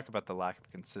 I talk about the lack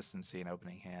of consistency in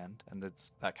opening hand, and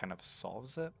that kind of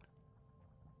solves it.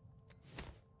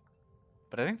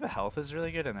 But I think the health is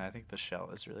really good, and I think the shell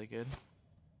is really good.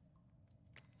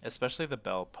 Especially the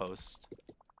bell post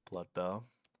Blood Bell.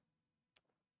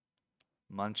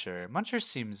 Muncher. Muncher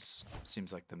seems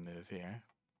like the move here.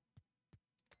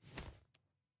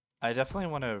 I definitely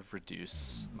want to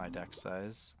reduce my deck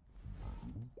size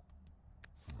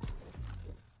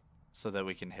so that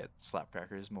we can hit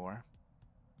Slapcrackers more.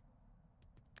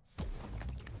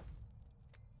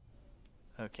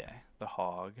 Okay, the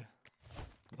hog.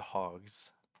 The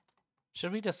hogs.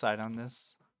 Should we decide on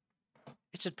this?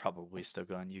 It should probably still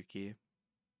go on Yuki.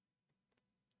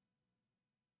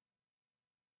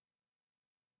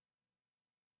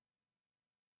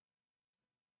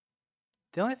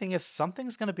 The only thing is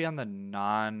something's going to be on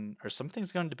the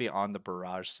something's going to be on the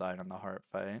barrage side on the heart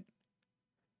fight.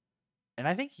 And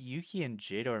I think Yuki and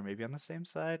Jado are maybe on the same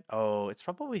side. Oh, it's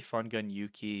probably Fun Gun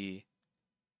Yuki.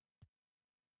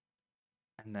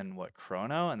 And then what,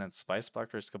 Chrono? And then Spice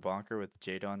Block versus Kabonker with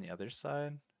Jado on the other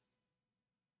side?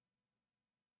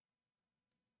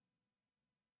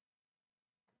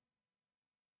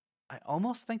 I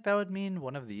almost think that would mean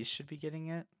one of these should be getting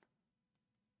it.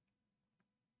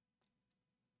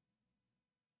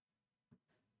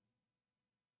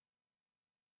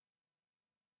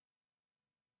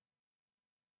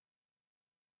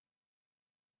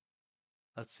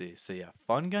 Let's see. So yeah,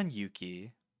 Fun Gun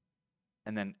Yuki,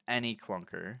 and then any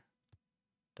clunker.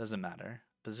 Doesn't matter.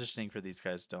 Positioning for these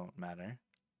guys don't matter.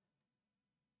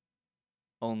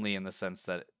 Only in the sense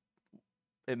that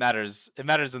it matters. It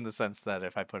matters in the sense that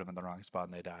if I put them in the wrong spot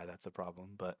and they die, that's a problem.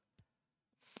 But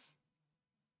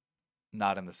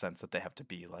Not in the sense that they have to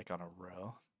be like on a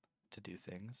row to do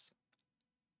things.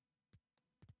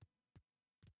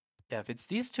 Yeah, if it's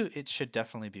these two, it should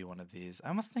definitely be one of these. I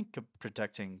almost think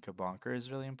protecting Kabonker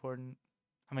is really important.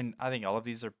 I mean, I think all of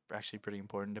these are actually pretty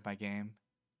important to my game.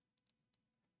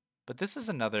 But this is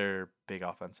another big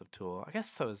offensive tool. I guess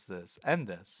so is this. And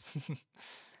this.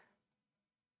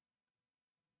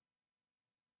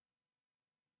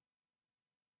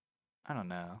 I don't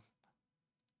know.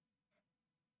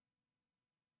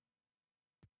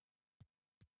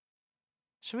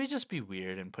 Should we just be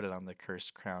weird and put it on the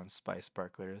Cursed Crown Spice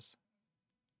Sparklers?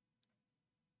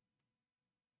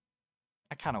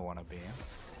 I kind of want to be.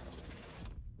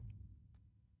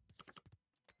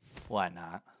 Why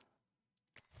not?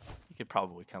 You could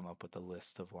probably come up with a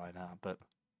list of why not, but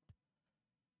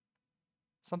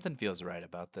something feels right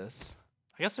about this.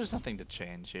 I guess there's nothing to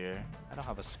change here. I don't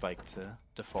have a spike to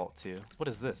default to. What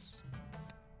is this?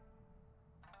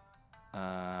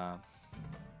 That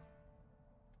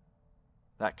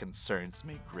concerns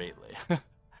me greatly. I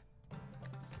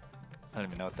don't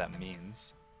even know what that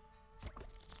means.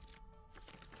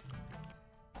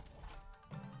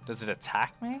 Does it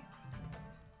attack me?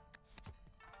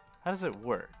 How does it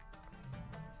work?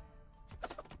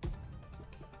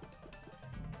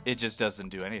 It just doesn't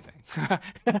do anything.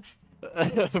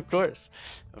 Of course.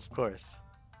 Of course.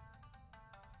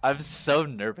 I'm so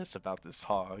nervous about this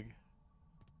hog.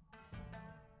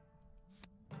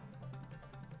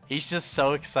 He's just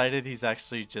so excited he's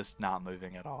actually just not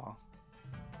moving at all.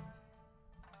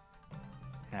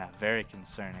 Yeah, very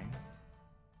concerning.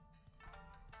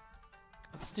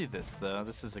 Let's do this though.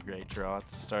 This is a great draw at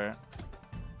the start.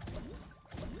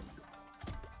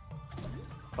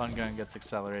 Fun gun gets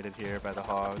accelerated here by the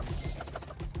hogs.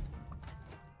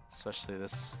 Especially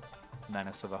this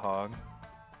menace of a hog.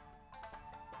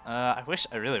 I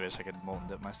really wish I could molten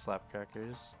dip my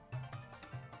Slapcrackers.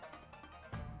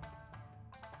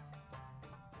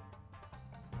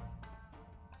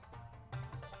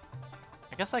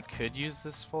 I guess I could use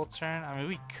this full turn. I mean,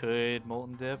 we could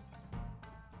molten dip.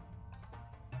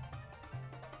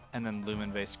 And then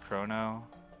lumen-based chrono.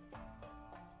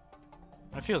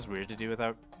 It feels weird to do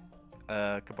without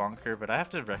Kabonker, but I have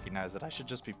to recognize that I should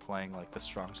just be playing like the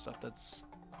strong stuff that's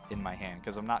in my hand,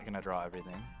 because I'm not going to draw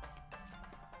everything.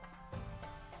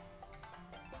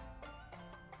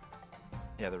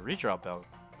 Yeah, the redraw belt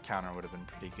counter would have been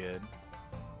pretty good.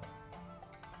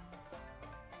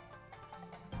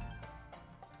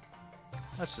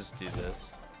 Let's just do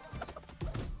this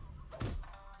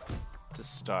to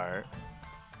start.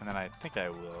 And then I think I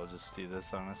will just do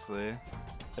this, honestly.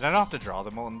 And I don't have to draw the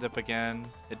molten dip again.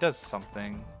 It does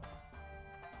something.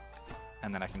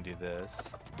 And then I can do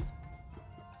this.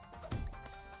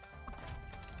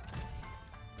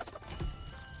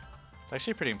 It's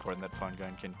actually pretty important that Fun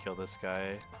Gun can kill this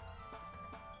guy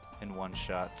in one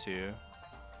shot too.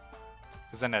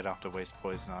 Because then I don't have to waste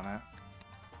poison on it.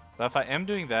 But if I am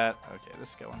doing that... Okay,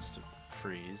 this guy wants to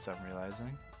freeze, I'm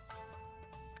realizing.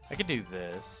 I could do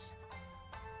this.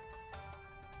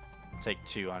 Take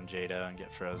 2 on Jada and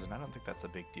get frozen. I don't think that's a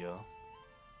big deal.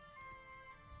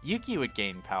 Yuki would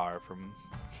gain power from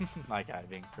my guy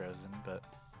being frozen, but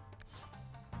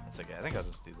that's okay. I think I'll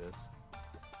just do this.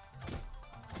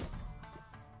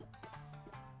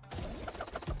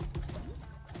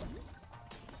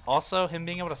 Also, him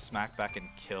being able to smack back and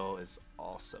kill is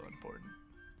also important.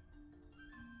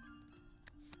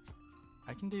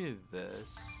 I can do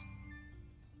this.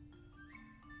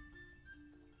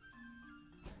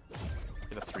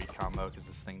 Get a 3 combo because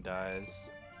this thing dies.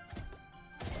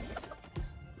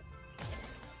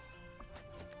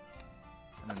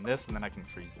 And then this, and then I can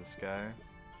freeze this guy.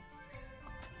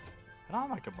 I don't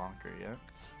have like a bonker yet.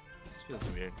 This feels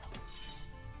weird.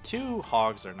 2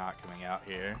 hogs are not coming out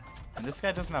here. And this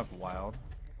guy doesn't have wild.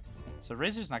 So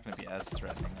Razor's not going to be as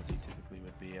threatening as he typically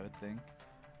would be, I would think.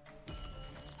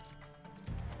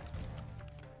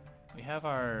 We have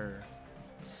our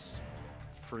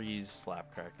freeze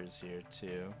Slapcrackers here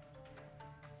too.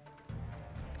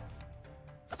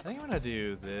 I think I'm gonna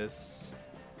do this.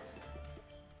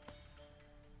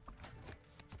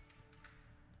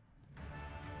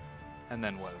 And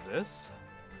then what of this?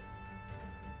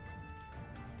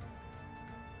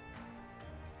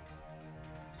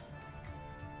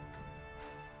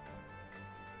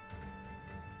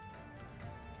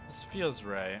 This feels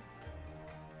right.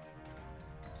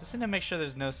 Just need to make sure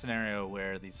there's no scenario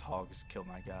where these hogs kill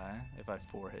my guy if I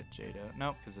 4-hit Jado.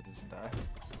 Nope, because it doesn't die.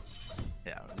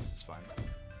 Yeah, this is fine.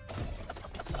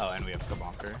 Oh, and we have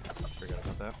Kabonker. Forgot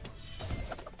about that.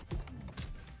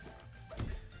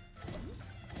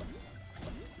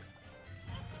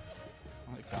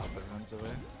 Only Goblin runs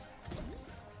away.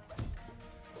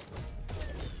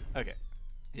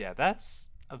 Yeah, that's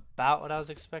about what I was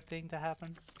expecting to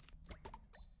happen.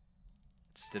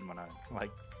 Just didn't want to,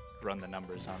 like, run the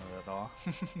numbers on it at all.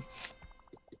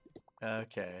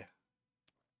 Okay.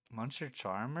 Muncher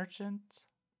Charm Merchant?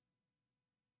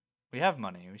 We have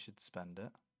money, we should spend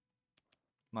it.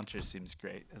 Muncher seems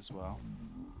great as well.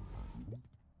 We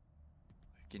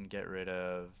can get rid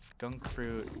of Gunk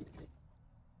Fruit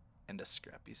and a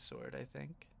Scrappy Sword, I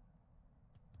think.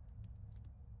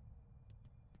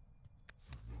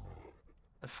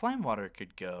 The Flame Water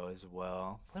could go as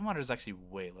well. Flame Water is actually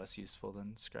way less useful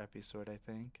than Scrappy Sword, I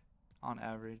think, on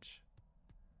average.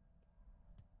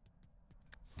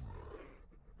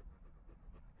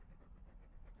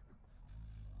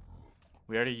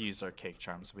 We already used our Cake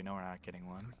Charm, so we know we're not getting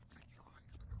one.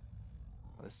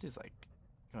 Well, this is like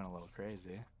going a little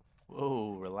crazy.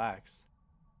 Whoa, relax.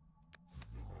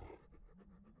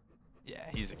 Yeah,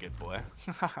 he's a good boy.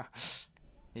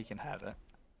 He can have it.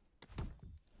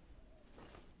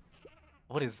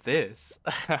 What is this?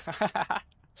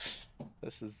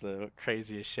 This is the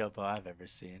craziest Shellbow I've ever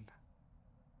seen.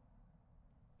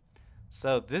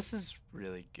 So this is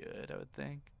really good, I would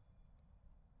think.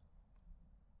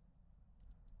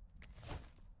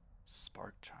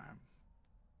 Spark Charm.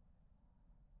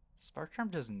 Spark Charm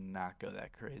does not go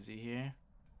that crazy here.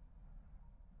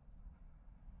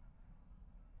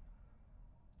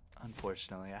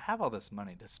 Unfortunately, I have all this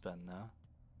money to spend though.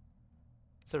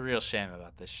 It's a real shame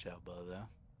about this Shellbow though.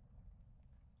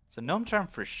 So Gnome Charm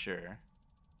for sure.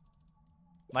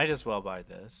 Might as well buy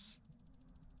this.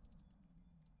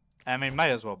 I mean,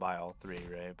 might as well buy all three,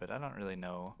 right? But I don't really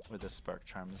know where this Spark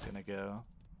Charm is gonna go.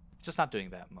 Just not doing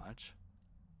that much.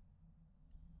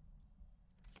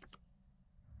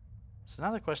 So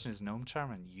now the question is Gnome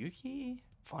Charm and Yuki?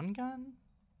 Fun Gun?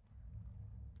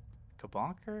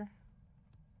 Kabonker?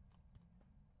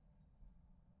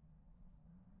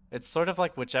 It's sort of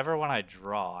like whichever one I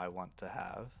draw I want to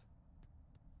have.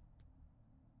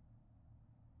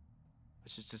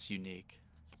 Which is just unique.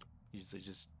 Usually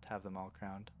just have them all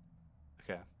crowned.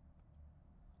 Okay.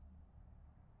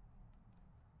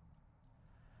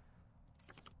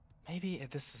 Maybe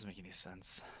this doesn't make any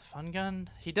sense. Fun Gun?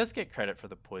 He does get credit for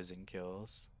the poison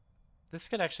kills. This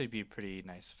could actually be a pretty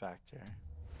nice factor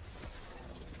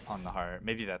on the heart.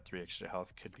 Maybe that 3 extra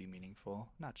health could be meaningful.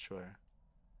 Not sure.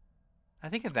 I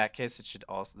think in that case it should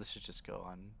also this should just go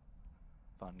on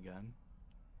Fun Gun.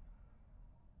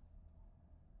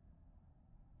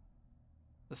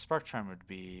 The Spark Charm would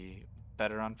be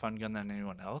better on Fun Gun than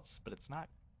anyone else, but it's not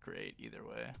great either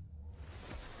way.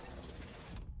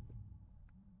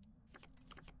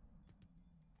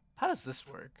 How does this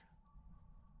work?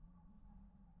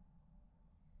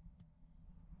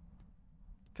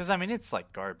 Because, I mean, it's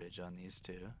like garbage on these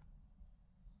two.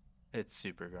 It's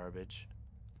super garbage.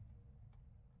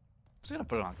 I'm just gonna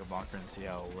put it on Kabonker and see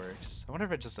how it works. I wonder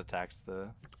if it just attacks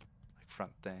the like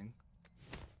front thing.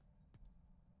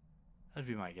 That'd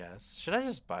be my guess. Should I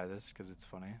just buy this because it's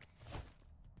funny?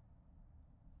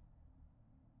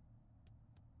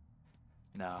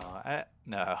 No,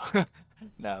 no.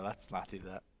 No, let's not do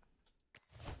that.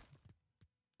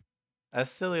 As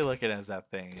silly looking as that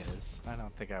thing is, I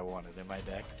don't think I want it in my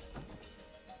deck.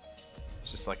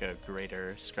 It's just like a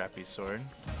greater Scrappy Sword.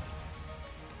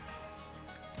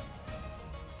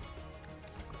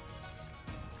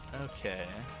 Okay.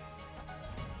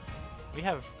 We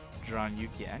have drawn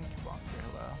Yuki and Kabonker,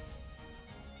 hello.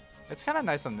 It's kind of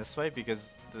nice on this way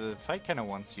because the fight kind of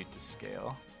wants you to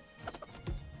scale.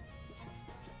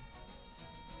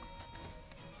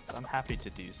 So I'm happy to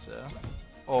do so.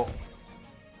 Oh.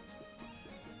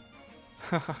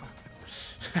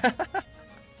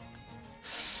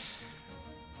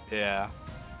 Yeah.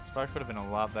 Spark would have been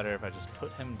a lot better if I just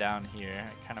put him down here.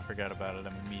 I kind of forgot about it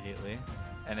immediately.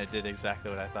 And it did exactly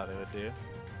what I thought it would do.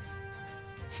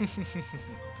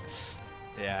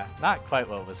 Yeah, not quite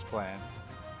what was planned.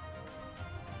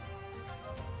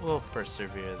 We'll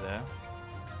persevere though.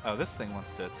 Oh, this thing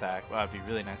wants to attack. Wow, it'd be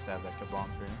really nice to have that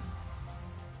Kabonker.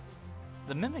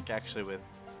 The Mimic actually with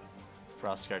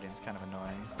Frost Guardian's kind of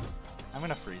annoying. I'm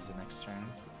gonna freeze it next turn.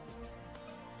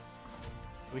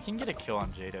 We can get a kill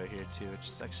on Jado here too, which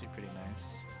is actually pretty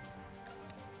nice.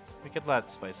 We could let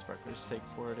Spice Sparklers take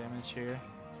 4 damage here.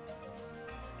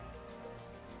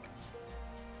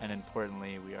 And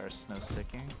importantly, we are snow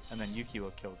sticking, and then Yuki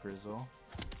will kill Grizzle.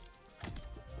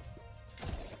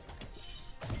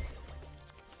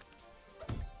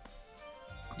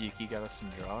 Yuki got us some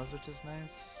draws, which is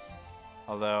nice.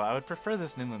 Although I would prefer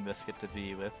this Nimlin Biscuit to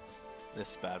be with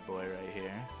this bad boy right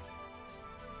here.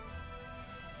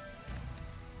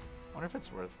 I wonder if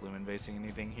it's worth Lumen basing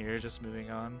anything here, just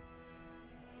moving on.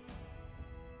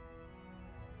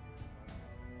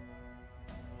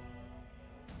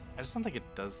 I just don't think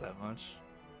it does that much.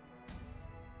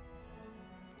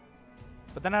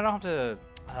 But then I don't have to...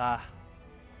 I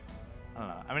don't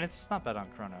know. I mean, it's not bad on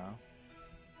Chrono.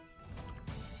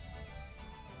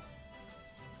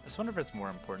 I just wonder if it's more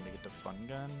important to get to Fun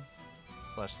Gun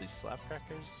 / these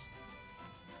Slapcrackers.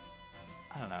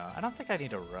 I don't know. I don't think I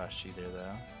need a rush either,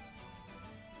 though.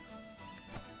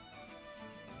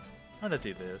 I'm gonna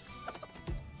do this.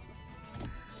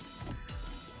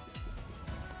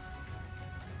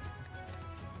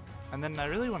 And then I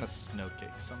really want to snow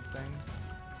kick something.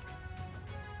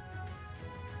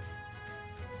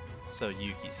 So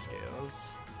Yuki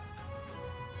scales.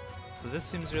 So this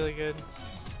seems really good.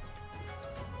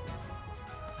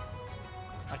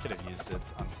 I could have used it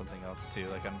on something else too,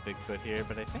 like on Bigfoot here,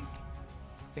 but I think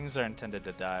things are intended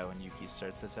to die when Yuki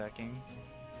starts attacking.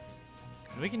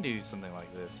 And we can do something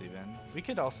like this even. We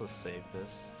could also save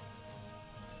this.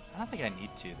 I don't think I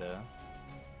need to though.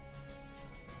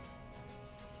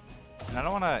 And I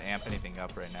don't want to amp anything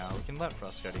up right now. We can let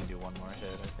Frost Guardian do one more hit,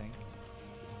 I think.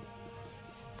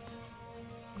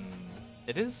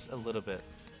 It is a little bit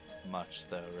much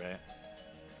though, right?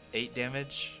 8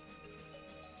 damage.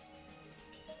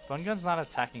 Fun Gun's not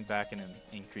attacking back and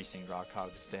increasing Rock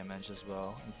Hog's damage as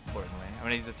well, importantly. I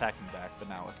mean, he's attacking back, but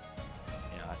not with,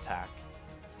 you know, attack.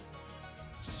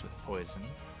 Just with poison.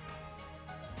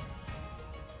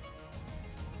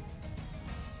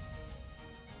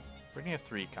 We're getting a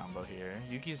 3 combo here.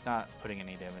 Yuki's not putting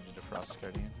any damage into Frost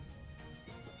Guardian.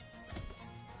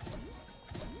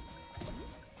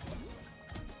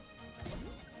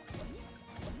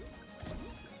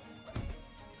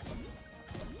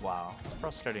 Wow,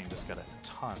 Frost Guardian just got a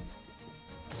ton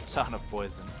of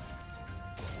poison.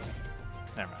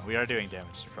 Never mind, we are doing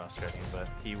damage to Frost Guardian, but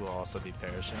he will also be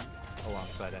perishing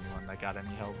alongside anyone that got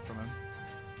any help from him.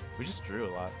 We just drew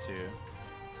a lot too.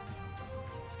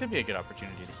 This could be a good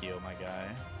opportunity to heal my guy.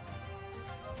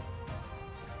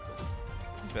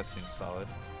 I think that seems solid.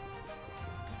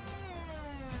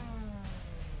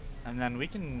 And then we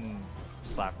can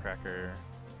Slapcracker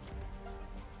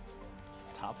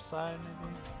top side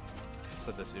maybe?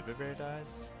 So this Uber Bear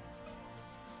dies.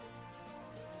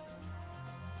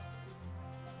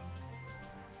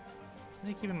 So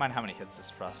you keep in mind how many hits this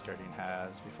Frost Guardian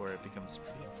has before it becomes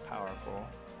pretty powerful.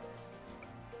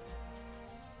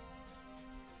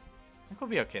 I think we'll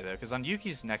be okay though, because on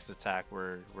Yuki's next attack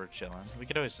we're chilling. We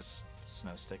could always just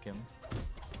snow stick him.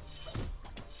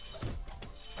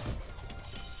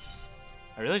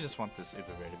 I really just want this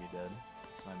Uber Bear to be dead.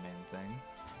 That's my main thing.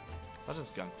 I'll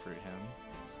just gunk fruit him.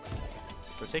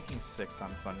 So we're taking 6 on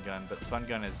Fun Gun, but Fun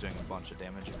Gun is doing a bunch of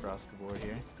damage across the board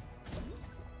here.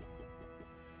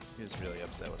 He's really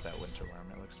upset with that Winter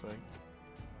Worm, it looks like.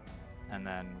 And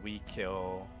then we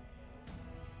kill.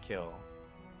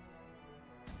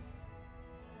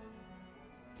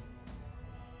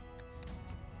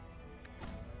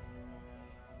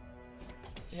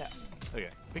 Yeah, okay.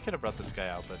 We could have brought this guy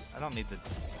out, but I don't need the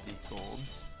gold.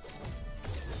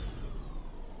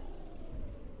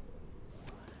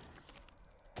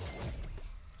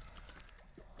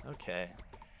 Okay.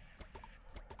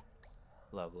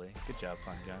 Lovely. Good job,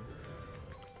 Fun Gun.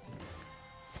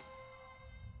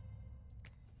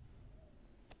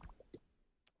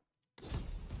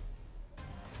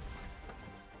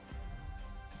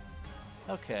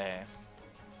 Okay.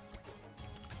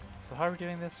 So how are we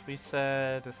doing this? We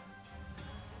said...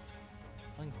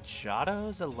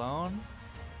 Giotto's alone?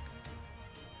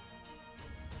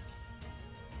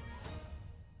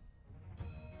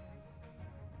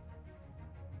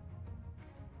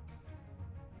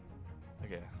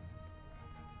 Okay.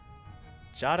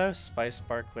 Giotto, Spice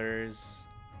Sparklers,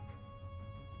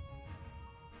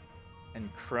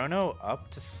 and Chrono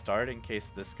up to start in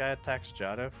case this guy attacks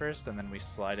Giotto first, and then we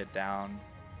slide it down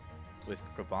with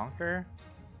Krabonker.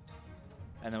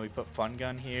 And then we put Fun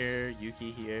Gun here,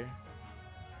 Yuki here.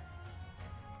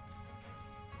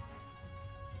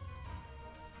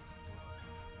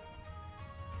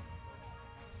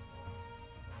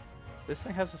 This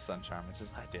thing has a Sun Charm, which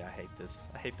is... I hate this.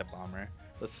 I hate the Bomber.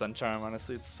 The Sun Charm,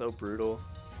 honestly, it's so brutal.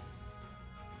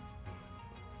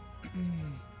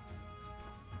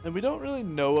 And we don't really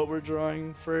know what we're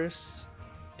drawing first.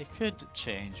 It could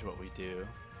change what we do.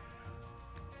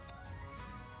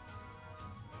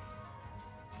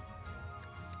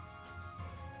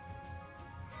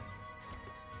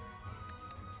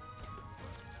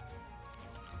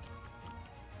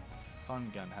 Fun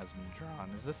Gun has been drawn.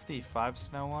 Is this the 5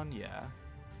 snow one? Yeah.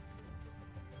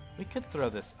 We could throw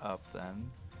this up then.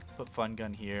 Put Fun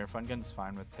Gun here. Fun Gun's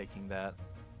fine with taking that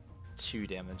 2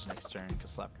 damage next turn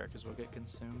because Slapcrackers will get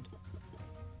consumed.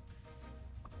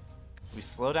 We We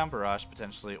slow down Barrage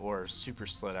potentially, or super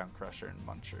slow down Crusher and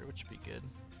Muncher, which would be good.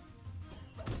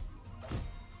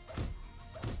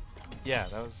 Yeah,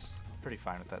 that was pretty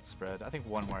fine with that spread. I think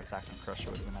one more attack from Crusher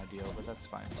would have been ideal, but that's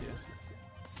fine too.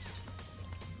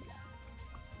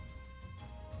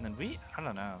 And then I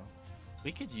don't know.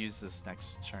 We could use this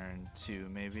next turn too,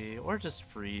 maybe, or just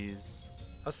freeze.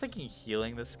 I was thinking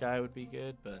healing this guy would be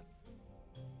good, but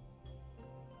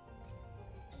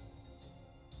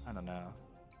I don't know.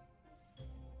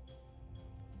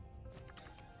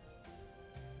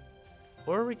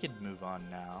 Or we could move on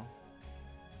now.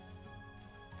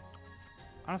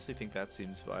 Honestly think that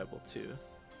seems viable too.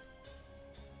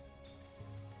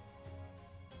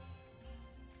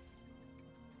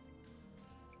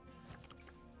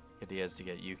 Idea is to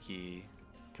get Yuki,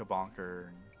 Kabonker,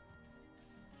 and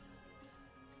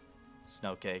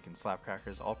Snowcake and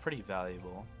Slapcrackers, all pretty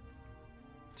valuable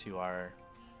to our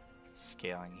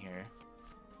scaling here.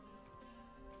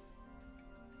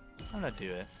 I'm gonna do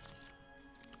it.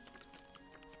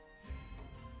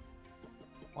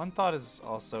 One thought is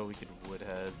also we could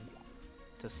Woodhead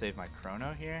to save my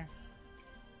Chrono here.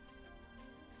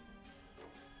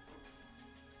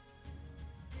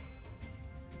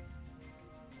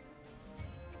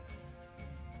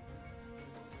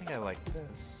 I think I like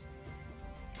this.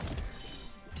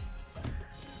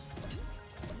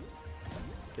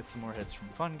 Get some more hits from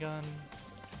Fun Gun.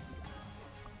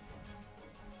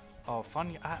 Oh,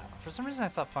 for some reason I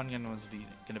thought Fun Gun was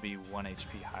gonna be 1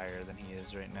 HP higher than he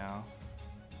is right now.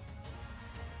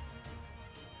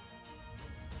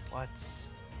 What?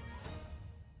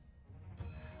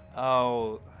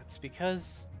 Oh, it's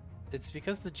because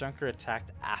the Junker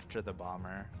attacked after the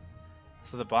Bomber.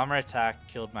 So the Bomber attack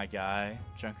killed my guy.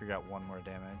 Junker got 1 more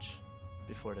damage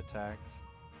before it attacked.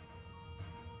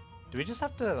 Do we just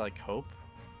have to like hope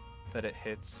that it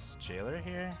hits Jailer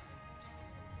here?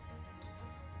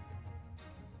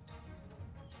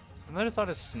 Another thought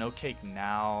is Snowcake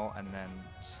now and then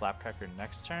Slapcracker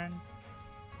next turn.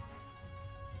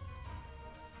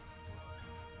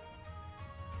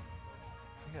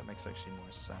 I think that makes actually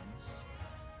more sense.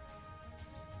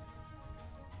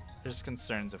 There's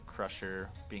concerns of Crusher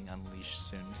being unleashed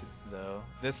soon though.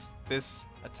 This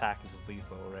attack is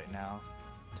lethal right now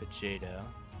to Jado.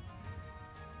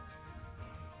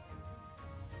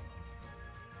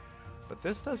 But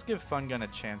this does give Fun Gun a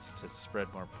chance to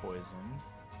spread more poison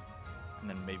and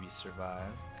then maybe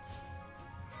survive.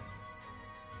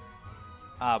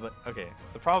 But okay.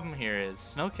 The problem here is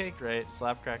Snowcake, right?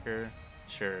 Slapcracker,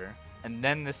 sure. And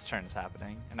then this turn's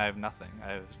happening, and I have nothing.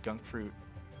 I have Gunk Fruit,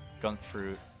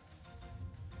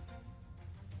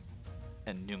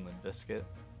 and Noomlin Biscuit.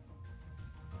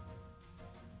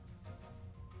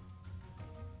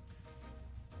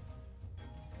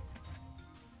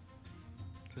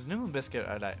 Because Noomlin Biscuit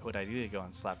would ideally go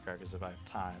on Slapcrackers if I have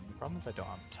time. The problem is I don't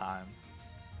have time.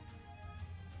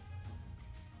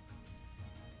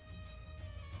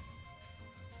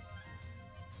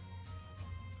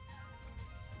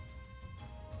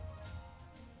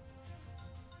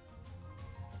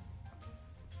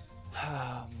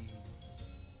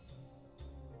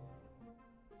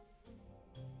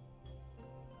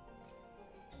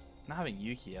 Not having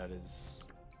Yuki out is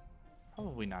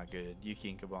probably not good.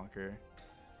 Yuki and Kabonker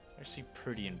actually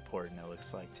pretty important, it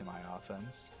looks like, to my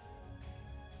offense.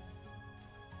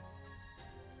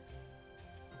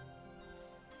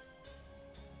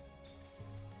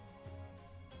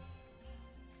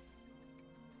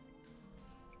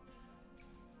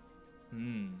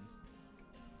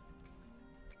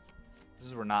 This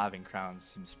is where not having crowns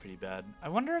seems pretty bad. I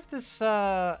wonder if this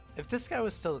guy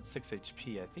was still at 6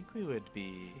 HP, I think we would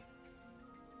be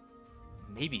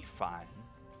maybe fine.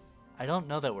 I don't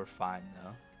know that we're fine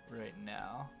though right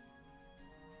now.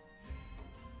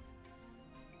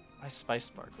 My Spice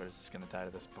Sparkler is just gonna die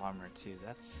to this Bomber too.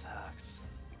 That sucks.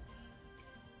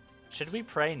 Should we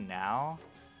pray now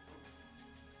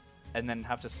and then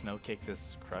have to Snowcake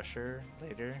this Crusher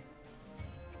later?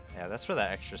 Yeah, that's for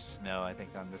that extra snow, I think,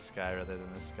 on this guy rather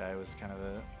than this guy was kind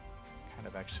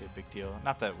of actually a big deal.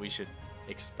 Not that we should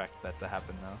expect that to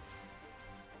happen though.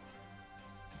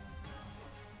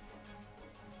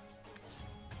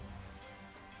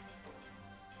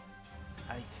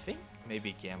 I think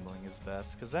maybe gambling is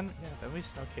best, because then we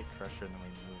Snowcake Crusher and then we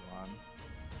move on.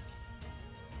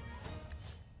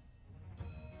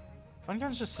 Fun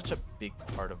Gun's just such a big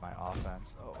part of my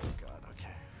offense. Oh god,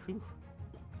 okay. Whew.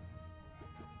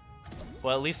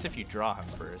 Well, at least if you draw him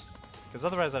first. Because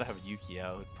otherwise I'd have Yuki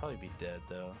out. He'd probably be dead,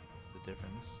 though. That's the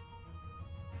difference.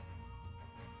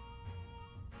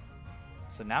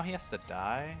 So now he has to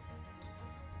die?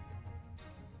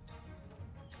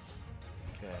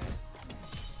 Okay.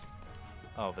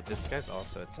 Oh, but this guy's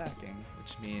also attacking,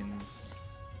 which means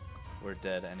we're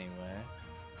dead anyway.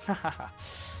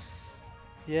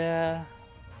 Yeah.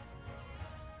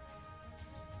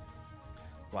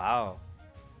 Wow.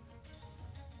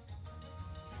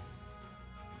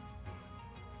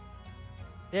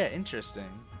 Yeah,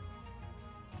 interesting.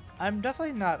 I'm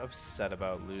definitely not upset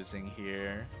about losing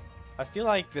here. I feel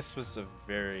like this was a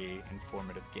very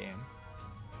informative game.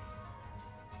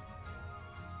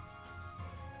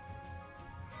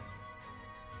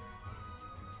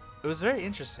 It was very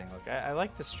interesting. Like I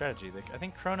like this strategy. Like I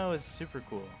think Chrono is super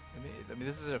cool. I mean,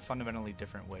 this is a fundamentally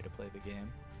different way to play the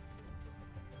game.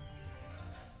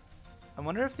 I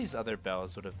wonder if these other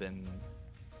bells would have been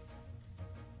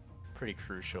pretty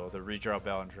crucial. The redraw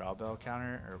bell and draw bell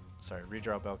counter, or sorry,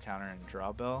 redraw bell counter and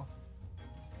draw bell.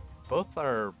 Both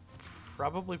are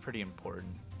probably pretty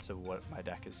important to what my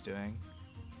deck is doing.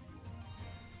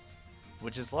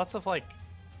 Which is lots of like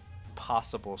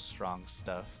possible strong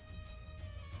stuff.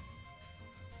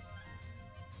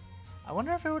 I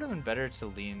wonder if it would have been better to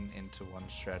lean into one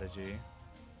strategy.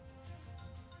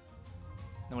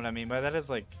 And what I mean by that is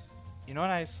like, you know when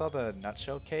I saw the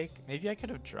nutshell cake? Maybe I could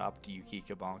have dropped Yuki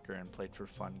Kabonker and played for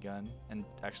Fun Gun and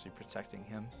actually protecting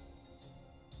him.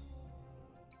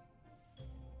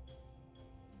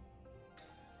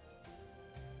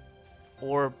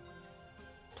 Or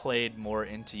played more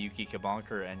into Yuki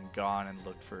Kabonker and gone and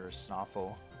looked for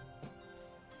Snoffle.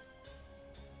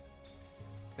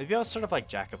 Maybe I was sort of like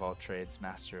jack of all trades,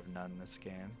 master of none this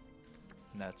game.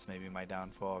 And that's maybe my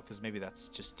downfall, because maybe that's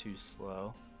just too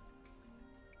slow.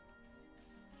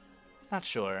 Not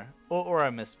sure. Or I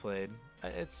misplayed.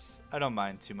 I don't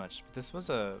mind too much, but this was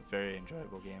a very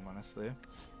enjoyable game, honestly. I'm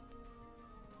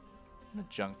gonna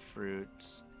junk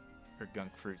fruit or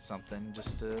gunk fruit something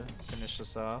just to finish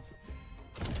this off.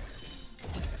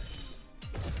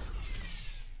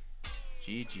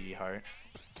 GG, heart.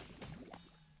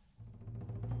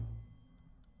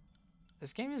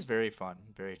 This game is very fun,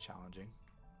 very challenging.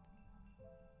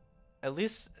 At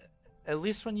least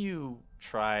when you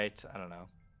try to, I don't know,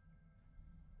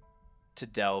 to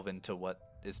delve into what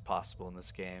is possible in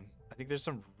this game. I think there's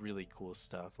some really cool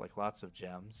stuff, like lots of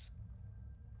gems.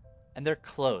 And they're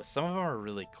close. Some of them are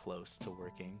really close to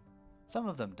working. Some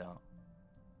of them don't.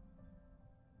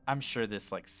 I'm sure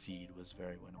this like seed was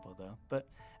very winnable though. But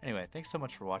anyway, thanks so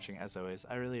much for watching as always.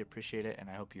 I really appreciate it and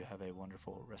I hope you have a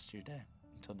wonderful rest of your day.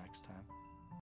 Until next time.